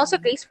 And also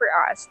grace for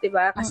us, di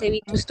ba? Kasi we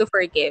choose to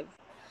forgive.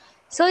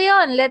 So,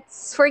 yun.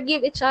 Let's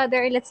forgive each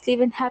other. Let's live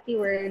in happy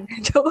world.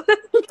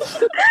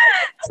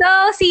 So,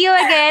 see you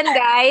again,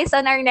 guys,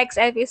 on our next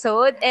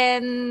episode.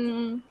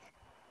 And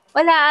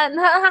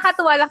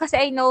nakakatuwa lang kasi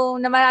I know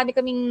na marami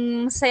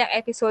kaming sayang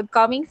episode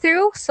coming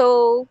through.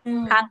 So,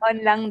 hang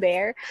on lang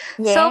there.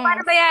 Yes. So,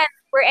 paano ba yan?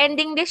 We're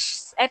ending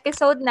this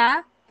episode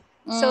na.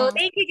 So,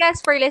 thank you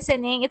guys for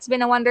listening. It's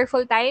been a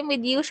wonderful time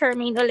with you,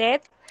 Charmaine,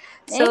 ulit.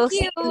 Thank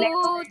you.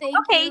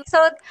 Okay,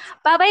 so,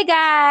 bye-bye,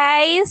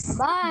 guys.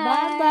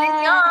 Bye.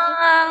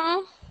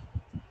 Bye-bye.